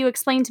 not until you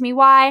explain to me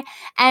why.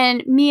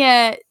 And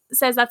Mia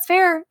says, that's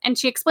fair. And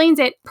she explains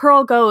it.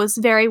 Pearl goes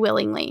very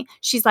willingly.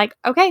 She's like,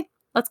 okay,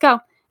 let's go.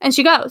 And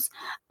she goes.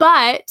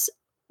 But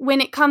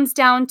when it comes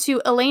down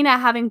to Elena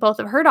having both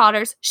of her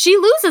daughters, she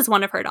loses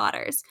one of her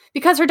daughters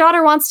because her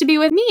daughter wants to be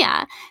with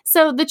Mia.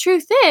 So the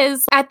truth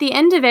is, at the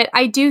end of it,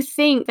 I do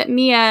think that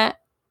Mia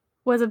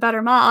was a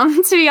better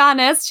mom, to be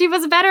honest. She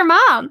was a better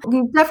mom.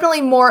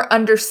 Definitely more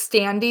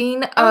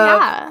understanding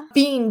of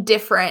being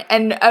different.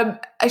 And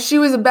she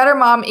was a better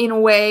mom in a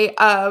way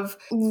of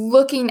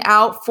looking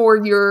out for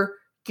your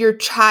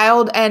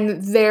child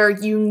and their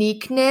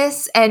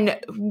uniqueness and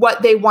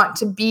what they want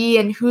to be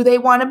and who they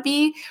want to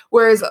be.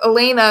 Whereas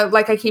Elena,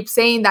 like I keep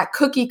saying, that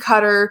cookie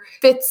cutter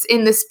fits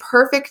in this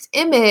perfect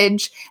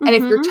image. And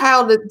if your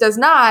child does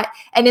not,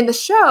 and in the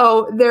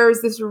show,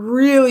 there's this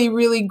really,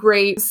 really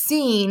great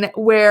scene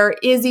where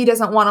Izzy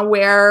doesn't want to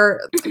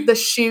wear the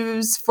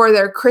shoes for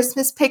their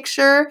Christmas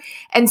picture.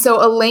 And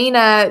so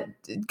Elena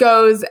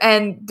goes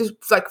and just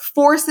like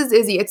forces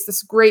Izzy. It's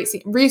this great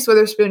scene. Reese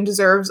Witherspoon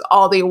deserves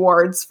all the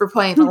awards for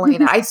playing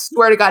Elena. I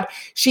swear to God,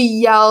 she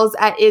yells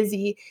at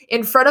Izzy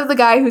in front of the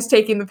guy who's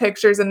taking the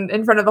pictures and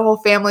in front of the whole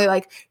family,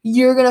 like,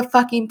 you're gonna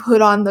fucking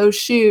put on those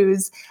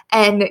shoes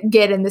and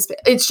get in this.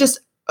 It's just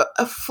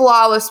a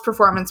flawless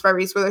performance by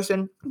Reese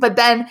Witherspoon. But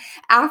then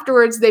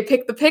afterwards, they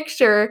pick the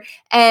picture,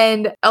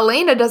 and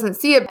Elena doesn't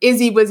see it.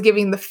 Izzy was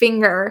giving the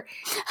finger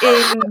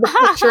in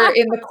the picture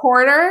in the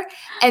corner.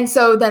 And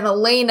so then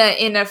Elena,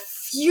 in a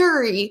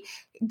fury,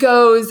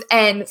 goes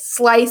and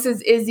slices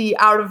Izzy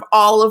out of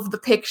all of the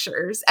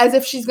pictures as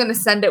if she's going to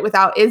send it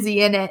without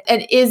Izzy in it.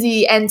 And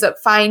Izzy ends up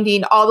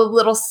finding all the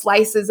little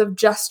slices of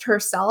just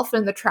herself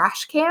in the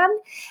trash can.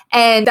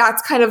 And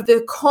that's kind of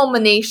the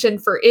culmination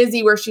for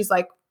Izzy, where she's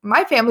like,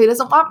 my family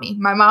doesn't want me.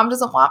 My mom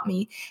doesn't want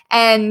me.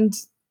 And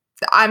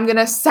I'm going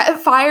to set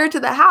fire to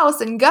the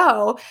house and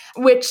go,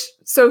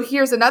 so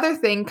here's another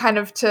thing kind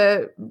of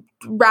to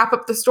wrap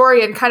up the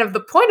story and kind of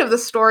the point of the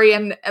story,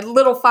 and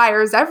little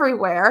fires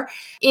everywhere.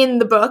 In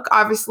the book,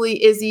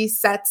 obviously, Izzy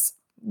sets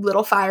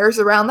little fires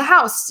around the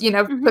house,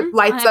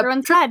 lights up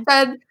Trip's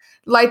bed,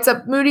 lights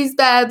up Moody's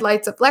bed,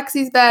 lights up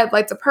Lexi's bed,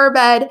 lights up her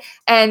bed,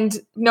 and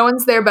no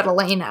one's there but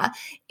Elena.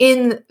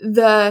 In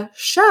the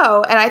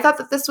show, and I thought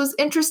that this was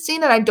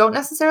interesting, and I don't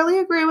necessarily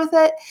agree with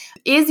it,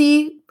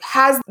 Izzy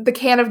has the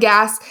can of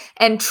gas,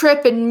 and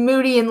Trip and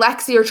Moody and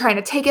Lexi are trying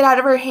to take it out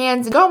of her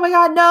hands, and oh my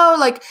god, no,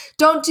 like,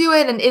 don't do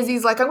it. And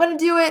Izzy's like, I'm gonna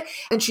do it.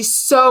 And she's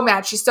so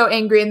mad, she's so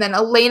angry. And then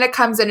Elena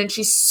comes in and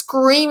she's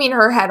screaming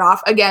her head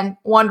off. Again,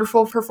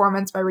 wonderful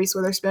performance by Reese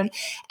Witherspoon.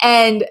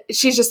 And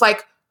she's just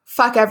like,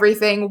 fuck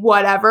everything,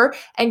 whatever,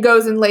 and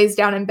goes and lays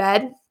down in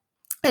bed.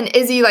 And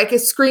Izzy, like,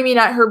 is screaming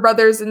at her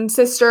brothers and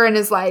sister and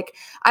is like,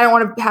 I don't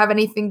want to have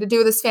anything to do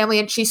with this family.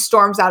 And she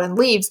storms out and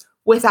leaves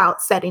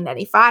without setting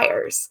any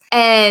fires.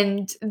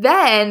 And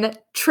then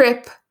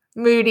Trip,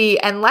 Moody,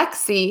 and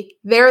Lexi,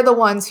 they're the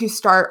ones who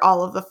start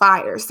all of the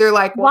fires. They're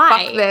like, well,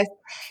 Why? fuck this.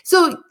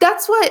 So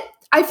that's what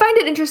I find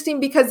it interesting,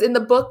 because in the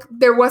book,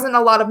 there wasn't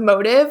a lot of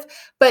motive,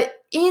 but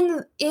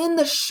in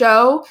the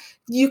show,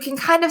 you can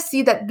kind of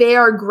see that they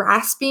are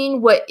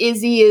grasping what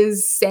Izzy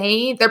is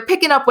saying. They're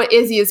picking up what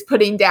Izzy is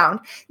putting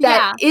down.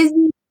 That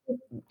Izzy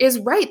is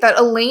right, that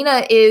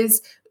Elena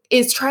is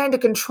trying to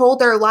control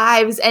their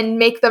lives and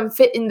make them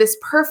fit in this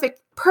perfect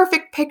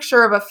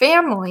picture of a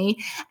family,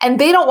 and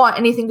they don't want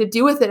anything to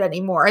do with it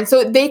anymore. And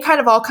so they kind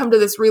of all come to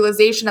this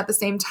realization at the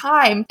same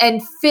time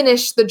and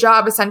finish the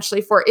job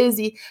essentially for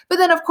Izzy. But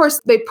then, of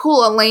course, they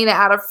pull Elena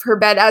out of her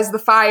bed as the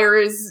fire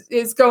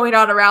is going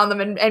on around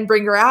them and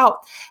bring her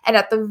out. And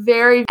at the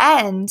very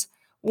end,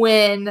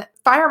 when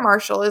Fire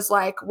Marshal is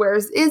like,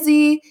 where's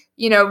Izzy?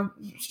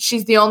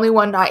 She's the only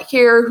one not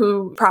here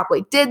who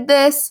probably did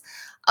this.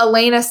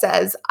 Elena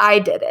says, I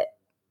did it.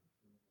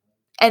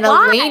 And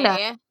Why?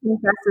 Elena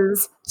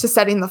confesses to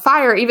setting the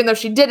fire, even though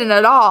she didn't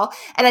at all.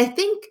 And I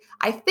think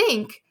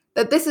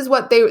that this is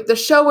what the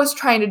show was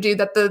trying to do,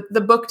 that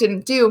the book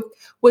didn't do,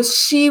 was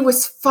she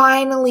was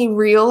finally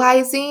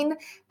realizing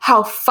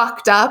how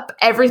fucked up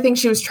everything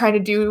she was trying to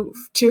do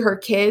to her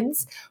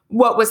kids,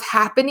 what was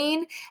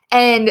happening,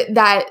 and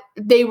that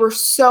they were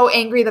so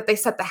angry that they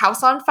set the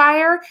house on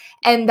fire,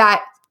 and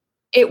that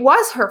it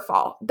was her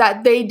fault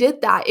that they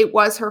did that. It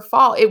was her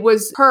fault. It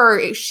was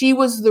her. She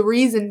was the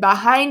reason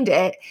behind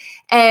it.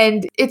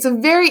 And it's a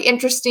very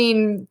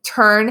interesting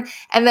turn.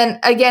 And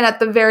then again, at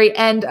the very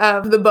end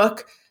of the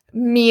book,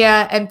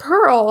 Mia and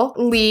Pearl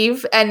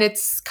leave, and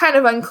it's kind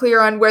of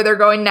unclear on where they're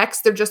going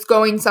next. They're just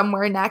going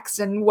somewhere next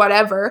and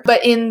whatever.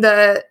 But in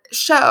the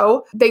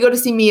show, they go to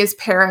see Mia's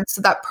parents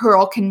so that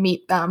Pearl can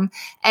meet them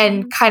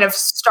and kind of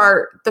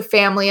start the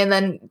family. And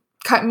then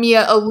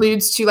Mia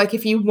alludes to, like,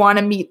 if you want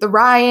to meet the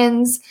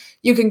Ryans,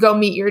 you can go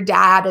meet your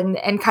dad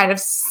and kind of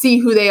see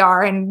who they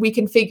are, and we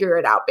can figure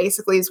it out,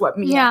 basically, is what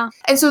Mia. Yeah.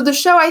 And so the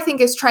show, I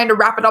think, is trying to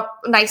wrap it up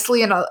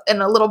nicely in a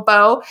little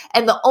bow.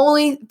 And the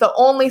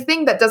only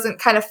thing that doesn't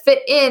kind of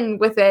fit in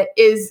with it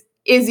is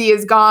Izzy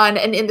is gone.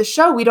 And in the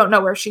show, we don't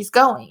know where she's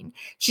going.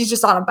 She's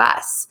just on a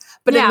bus.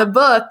 But in the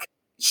book,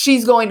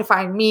 she's going to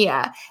find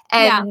Mia.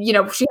 And, she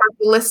has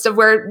the list of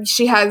where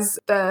she has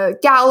the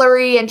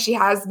gallery, and she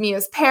has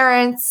Mia's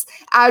parents'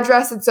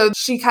 address. And so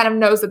she kind of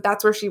knows that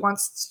that's where she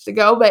wants to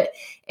go. But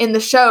in the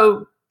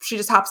show, she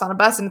just hops on a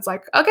bus and it's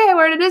like, okay,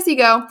 where did Izzy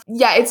go?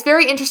 Yeah, it's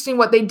very interesting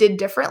what they did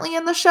differently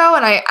in the show.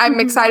 And I'm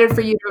excited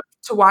for you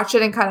to watch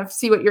it and kind of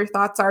see what your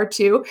thoughts are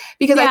too.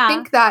 Because I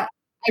think that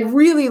I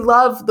really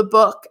love the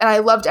book, and I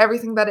loved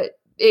everything that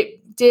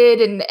it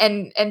did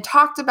and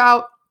talked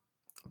about.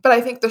 But I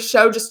think the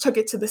show just took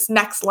it to this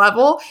next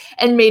level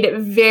and made it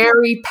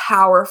very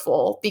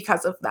powerful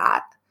because of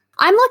that.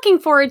 I'm looking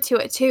forward to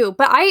it too,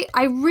 but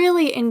I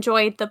really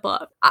enjoyed the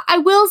book. I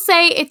will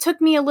say it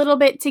took me a little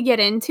bit to get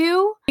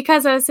into,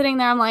 because I was sitting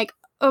there, I'm like,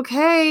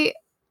 okay.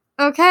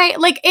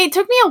 Like, it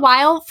took me a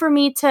while for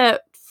me to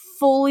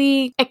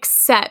fully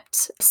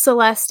accept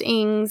Celeste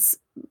Ng's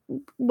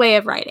way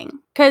of writing,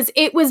 because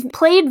it was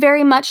played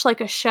very much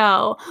like a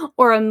show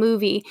or a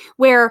movie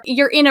where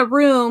you're in a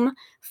room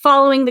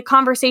following the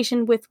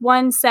conversation with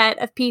one set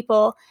of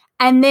people,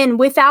 and then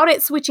without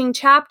it switching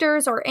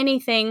chapters or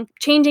anything,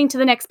 changing to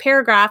the next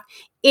paragraph,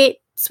 it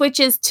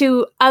switches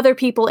to other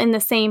people in the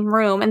same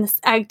room and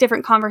a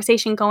different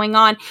conversation going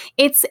on.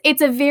 It's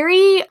a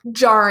very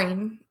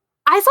jarring.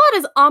 I saw it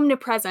as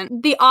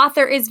omnipresent. The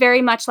author is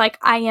very much like,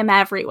 I am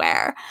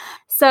everywhere.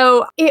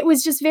 So it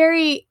was just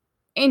very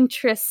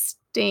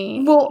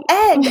interesting. Well,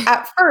 and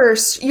at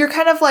first, you're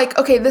kind of like,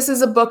 okay, this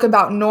is a book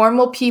about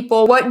normal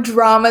people. What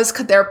dramas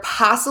could there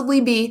possibly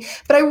be?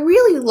 But I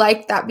really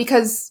like that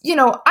because,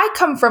 I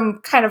come from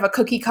kind of a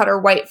cookie cutter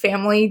white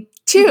family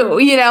too,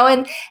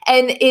 and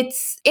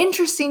it's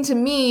interesting to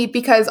me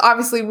because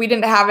obviously we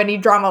didn't have any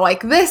drama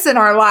like this in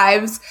our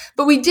lives,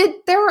 but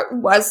there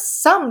was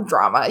some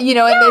drama, and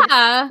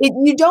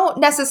you don't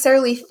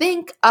necessarily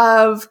think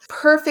of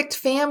perfect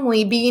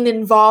family being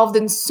involved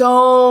in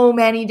so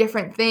many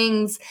different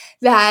things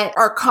that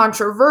are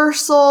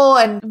controversial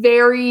and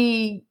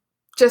very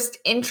just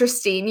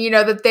interesting,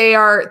 that they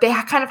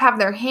kind of have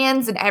their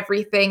hands in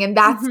everything. And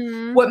that's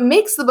what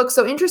makes the book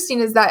so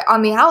interesting is that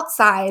on the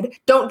outside,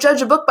 don't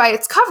judge a book by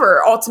its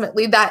cover,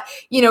 ultimately, that,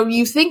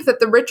 you think that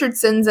the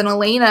Richardsons and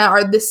Elena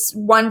are this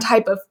one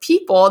type of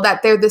people,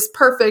 that they're this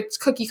perfect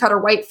cookie cutter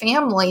white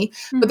family,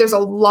 but there's a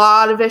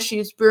lot of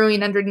issues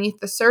brewing underneath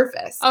the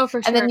surface. Oh,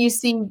 for sure. And then you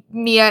see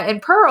Mia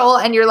and Pearl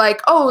and you're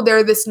like, oh,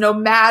 they're this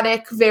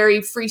nomadic,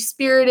 very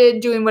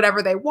free-spirited, doing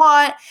whatever they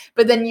want.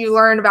 But then you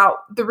learn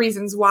about the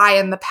reasons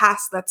why and the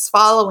past that's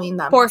following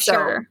them. For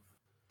sure.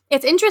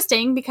 It's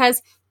interesting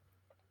because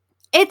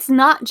it's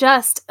not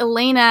just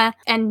Elena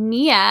and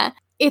Mia,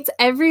 it's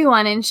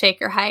everyone in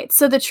Shaker Heights.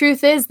 So the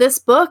truth is, this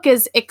book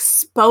is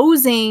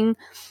exposing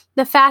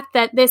the fact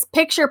that this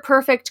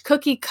picture-perfect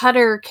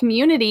cookie-cutter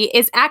community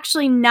is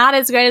actually not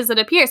as great as it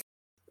appears.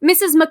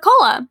 Mrs.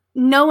 McCullough,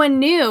 no one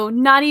knew,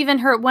 not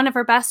even one of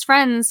her best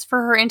friends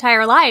for her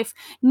entire life,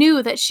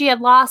 knew that she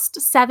had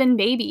lost 7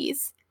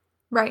 babies.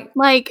 Right.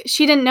 Like,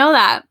 she didn't know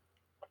that.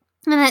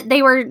 And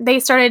that they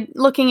started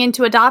looking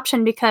into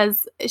adoption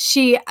because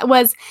she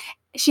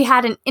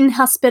had an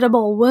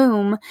inhospitable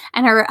womb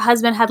and her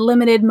husband had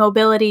limited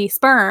mobility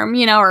sperm,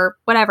 or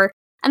whatever.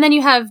 And then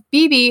you have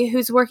Bibi,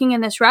 who's working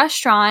in this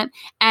restaurant,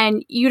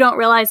 and you don't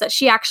realize that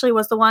she actually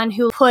was the one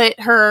who put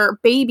her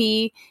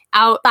baby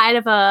outside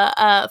of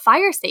a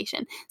fire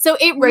station. So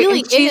it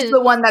really is. She's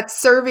the one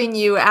that's serving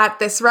you at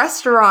this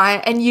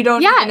restaurant, and you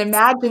don't even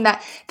imagine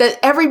that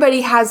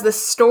everybody has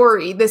this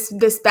story, this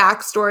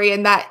backstory,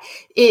 and that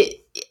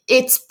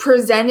it's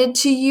presented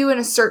to you in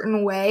a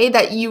certain way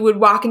that you would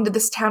walk into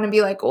this town and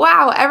be like,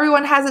 wow,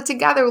 everyone has it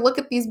together. Look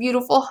at these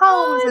beautiful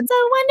homes. Oh, it's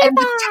so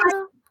wonderful.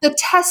 And the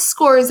test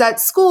scores at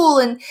school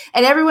and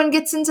everyone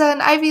gets into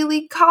an Ivy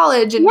League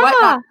college and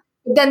whatnot.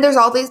 But then there's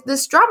all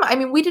this drama. I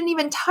mean, we didn't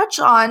even touch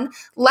on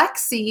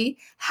Lexi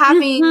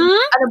having an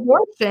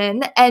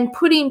abortion and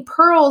putting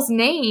Pearl's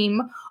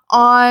name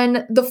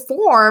on the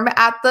form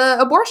at the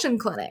abortion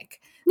clinic.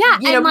 Yeah,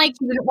 she didn't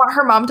want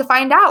her mom to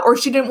find out, or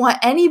she didn't want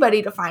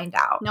anybody to find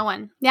out. No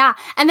one. Yeah.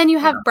 And then you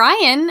have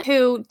Brian,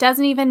 who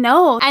doesn't even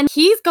know. And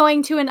he's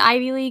going to an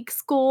Ivy League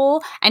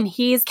school, and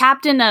he's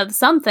captain of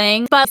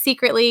something, but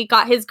secretly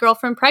got his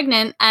girlfriend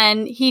pregnant,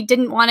 and he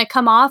didn't want to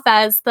come off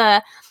as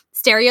the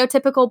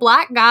stereotypical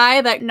Black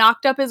guy that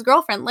knocked up his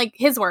girlfriend, like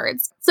his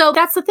words. So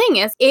that's the thing,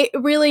 is it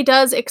really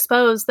does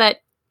expose that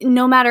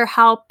no matter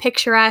how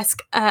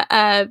picturesque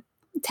a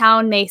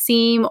town may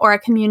seem or a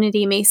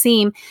community may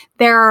seem,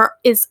 there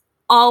is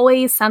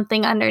always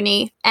something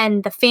underneath,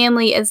 and the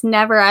family is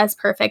never as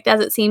perfect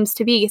as it seems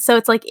to be. So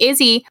it's like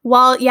Izzy,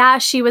 while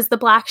she was the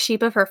black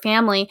sheep of her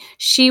family,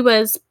 she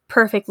was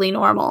perfectly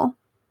normal.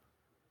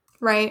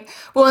 Right.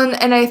 Well,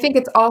 and I think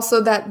it's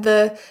also that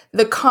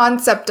the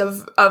concept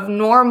of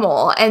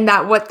normal, and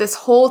that what this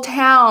whole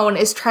town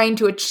is trying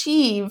to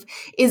achieve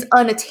is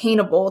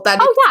unattainable. That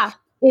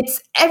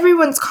it's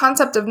everyone's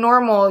concept of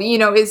normal,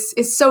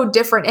 is so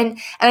different. And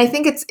I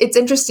think it's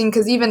interesting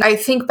because even I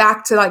think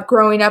back to like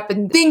growing up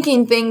and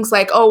thinking things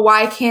like, oh,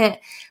 why can't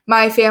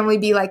my family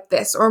be like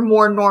this or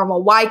more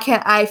normal? Why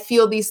can't I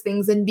feel these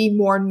things and be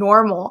more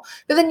normal?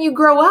 But then you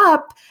grow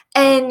up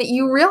and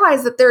you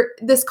realize that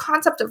this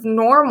concept of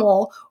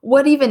normal,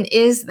 what even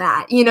is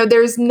that?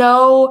 There's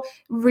no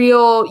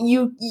real,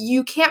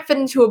 you can't fit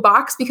into a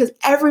box because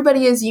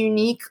everybody is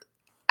unique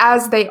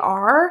as they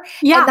are.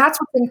 Yeah. And that's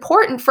what's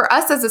important for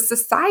us as a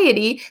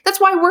society. That's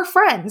why we're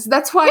friends.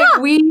 That's why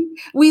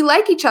we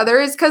like each other,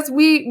 is because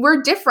we're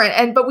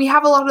different, but we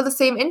have a lot of the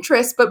same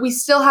interests, but we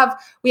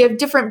have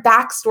different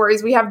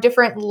backstories. We have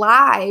different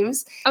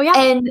lives. Oh, yeah.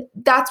 And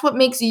that's what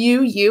makes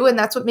you, and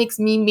that's what makes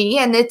me,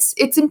 and it's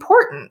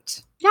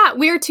important. Yeah,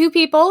 we're two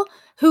people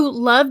who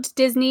loved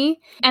Disney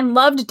and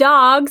loved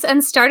dogs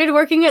and started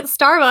working at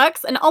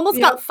Starbucks and almost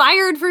got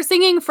fired for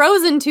singing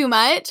Frozen too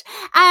much.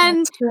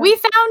 And we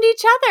found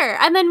each other.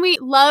 And then we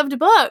loved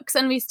books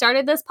and we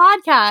started this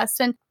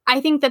podcast. And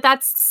I think that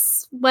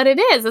that's what it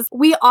is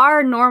we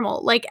are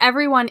normal. Like,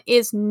 everyone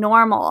is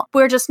normal.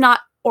 We're just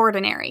not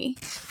ordinary.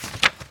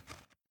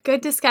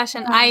 Good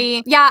discussion.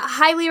 I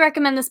highly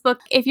recommend this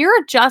book. If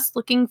you're just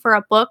looking for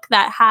a book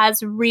that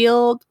has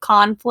real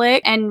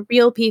conflict and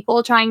real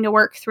people trying to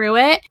work through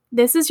it,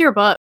 this is your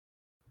book.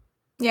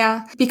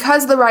 Yeah,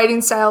 because the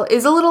writing style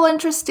is a little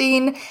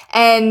interesting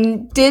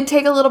and did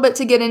take a little bit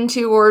to get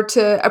into or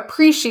to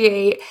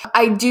appreciate,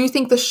 I do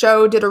think the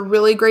show did a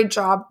really great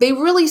job. They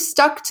really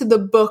stuck to the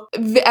book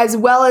as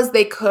well as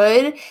they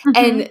could,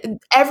 and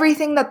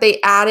everything that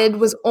they added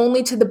was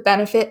only to the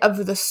benefit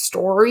of the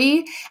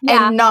story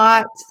and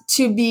not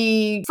to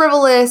be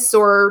frivolous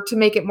or to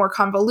make it more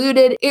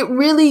convoluted. It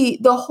really,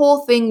 the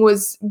whole thing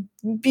was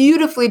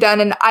beautifully done,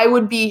 and I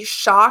would be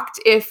shocked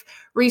if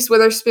Reese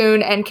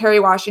Witherspoon and Kerry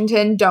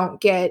Washington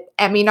don't get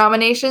Emmy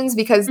nominations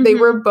because they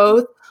were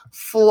both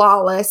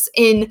flawless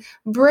in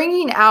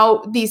bringing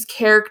out these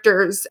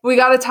characters. We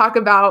got to talk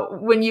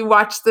about when you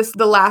watch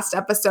the last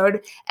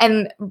episode,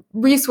 and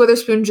Reese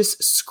Witherspoon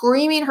just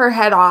screaming her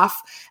head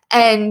off.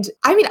 And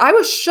I mean, I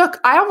was shook.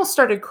 I almost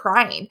started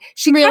crying.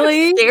 She kind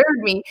of scared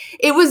me.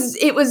 It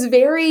was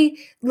very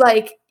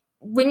like,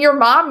 when your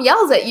mom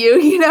yells at you,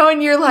 you know,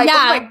 and you're like, oh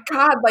my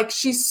God, like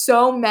she's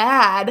so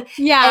mad.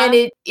 Yeah.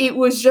 And it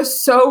was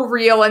just so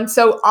real and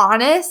so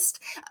honest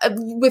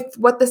with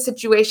what the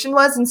situation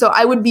was. And so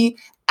I would be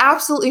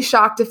absolutely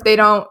shocked if they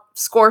don't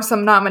score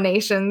some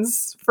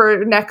nominations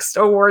for next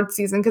award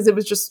season, because it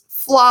was just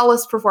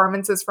flawless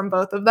performances from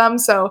both of them.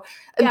 So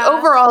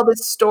overall,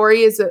 this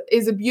story is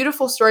a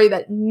beautiful story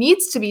that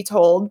needs to be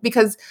told,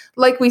 because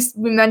like we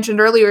mentioned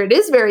earlier, it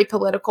is very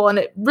political and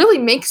it really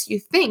makes you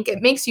think.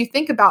 It makes you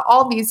think about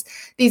all these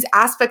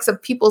aspects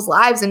of people's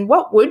lives and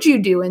what would you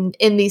do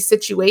in these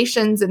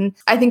situations. And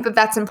I think that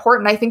that's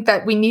important. I think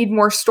that we need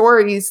more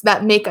stories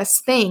that make us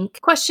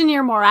think. Question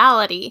your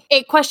morality.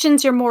 It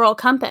questions your moral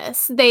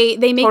compass. They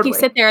make you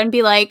sit there and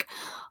be like,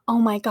 oh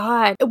my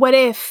God, what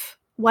if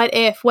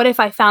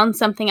I found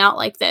something out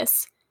like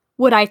this?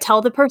 Would I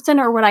tell the person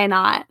or would I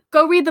not?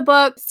 Go read the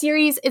book.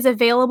 Series is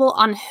available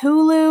on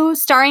Hulu,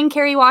 starring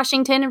Kerry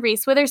Washington,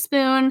 Reese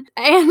Witherspoon,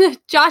 and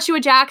Joshua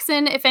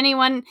Jackson. If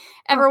anyone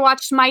ever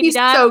watched Mighty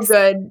Ducks. He's so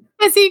good.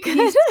 Is he good?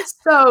 He's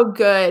so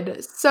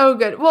good. So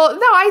good. Well,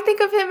 no, I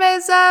think of him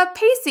as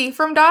Pacey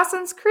from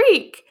Dawson's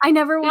Creek. I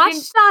never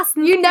watched Dawson's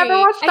Creek. You never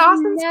watched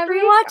Dawson's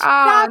Creek?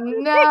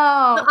 No.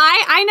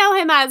 I know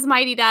him as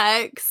Mighty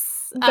Ducks.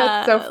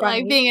 That's so funny.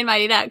 Like being in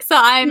Mighty Ducks. So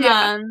I'm,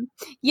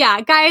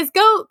 guys,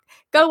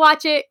 go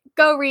watch it.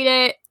 Go read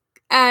it.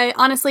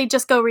 Honestly,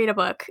 just go read a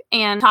book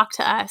and talk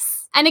to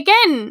us. And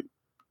again,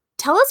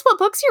 tell us what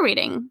books you're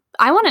reading.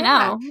 I want to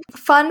know.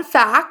 Fun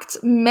fact,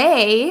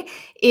 May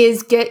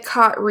is Get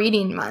Caught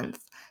Reading Month.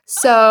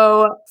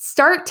 So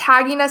start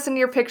tagging us in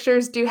your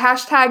pictures. Do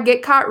hashtag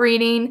Get Caught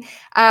Reading.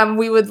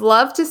 We would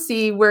love to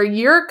see where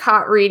you're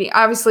caught reading.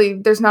 Obviously,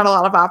 there's not a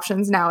lot of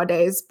options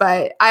nowadays,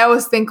 but I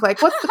always think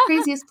like, what's the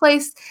craziest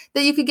place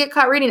that you could get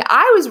caught reading?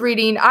 I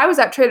was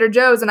at Trader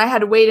Joe's and I had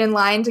to wait in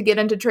line to get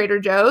into Trader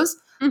Joe's.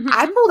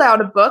 I pulled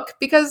out a book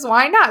because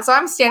why not? So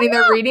I'm standing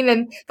there reading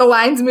and the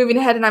line's moving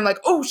ahead and I'm like,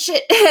 oh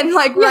shit, and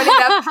like running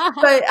up.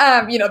 But,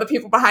 the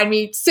people behind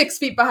me, 6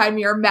 feet behind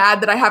me, are mad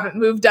that I haven't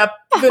moved up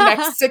the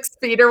next 6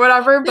 feet or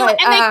whatever.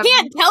 But and they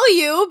can't tell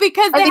you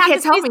because they have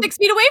to stay 6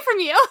 feet away from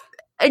you.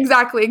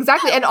 Exactly.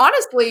 And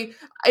honestly,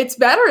 it's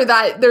better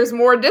that there's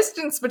more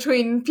distance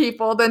between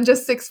people than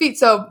just 6 feet.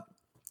 So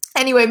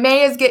anyway,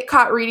 May is Get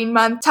Caught Reading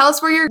Month. Tell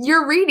us where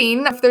you're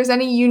reading, if there's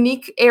any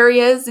unique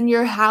areas in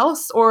your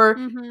house or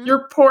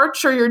your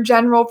porch or your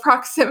general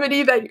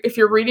proximity that if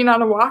you're reading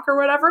on a walk or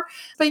whatever.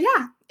 But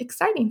yeah,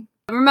 exciting.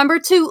 Remember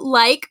to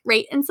like,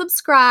 rate, and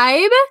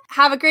subscribe.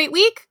 Have a great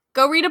week.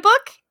 Go read a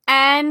book,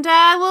 and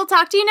we'll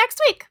talk to you next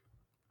week.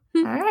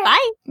 All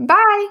right. Bye.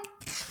 Bye.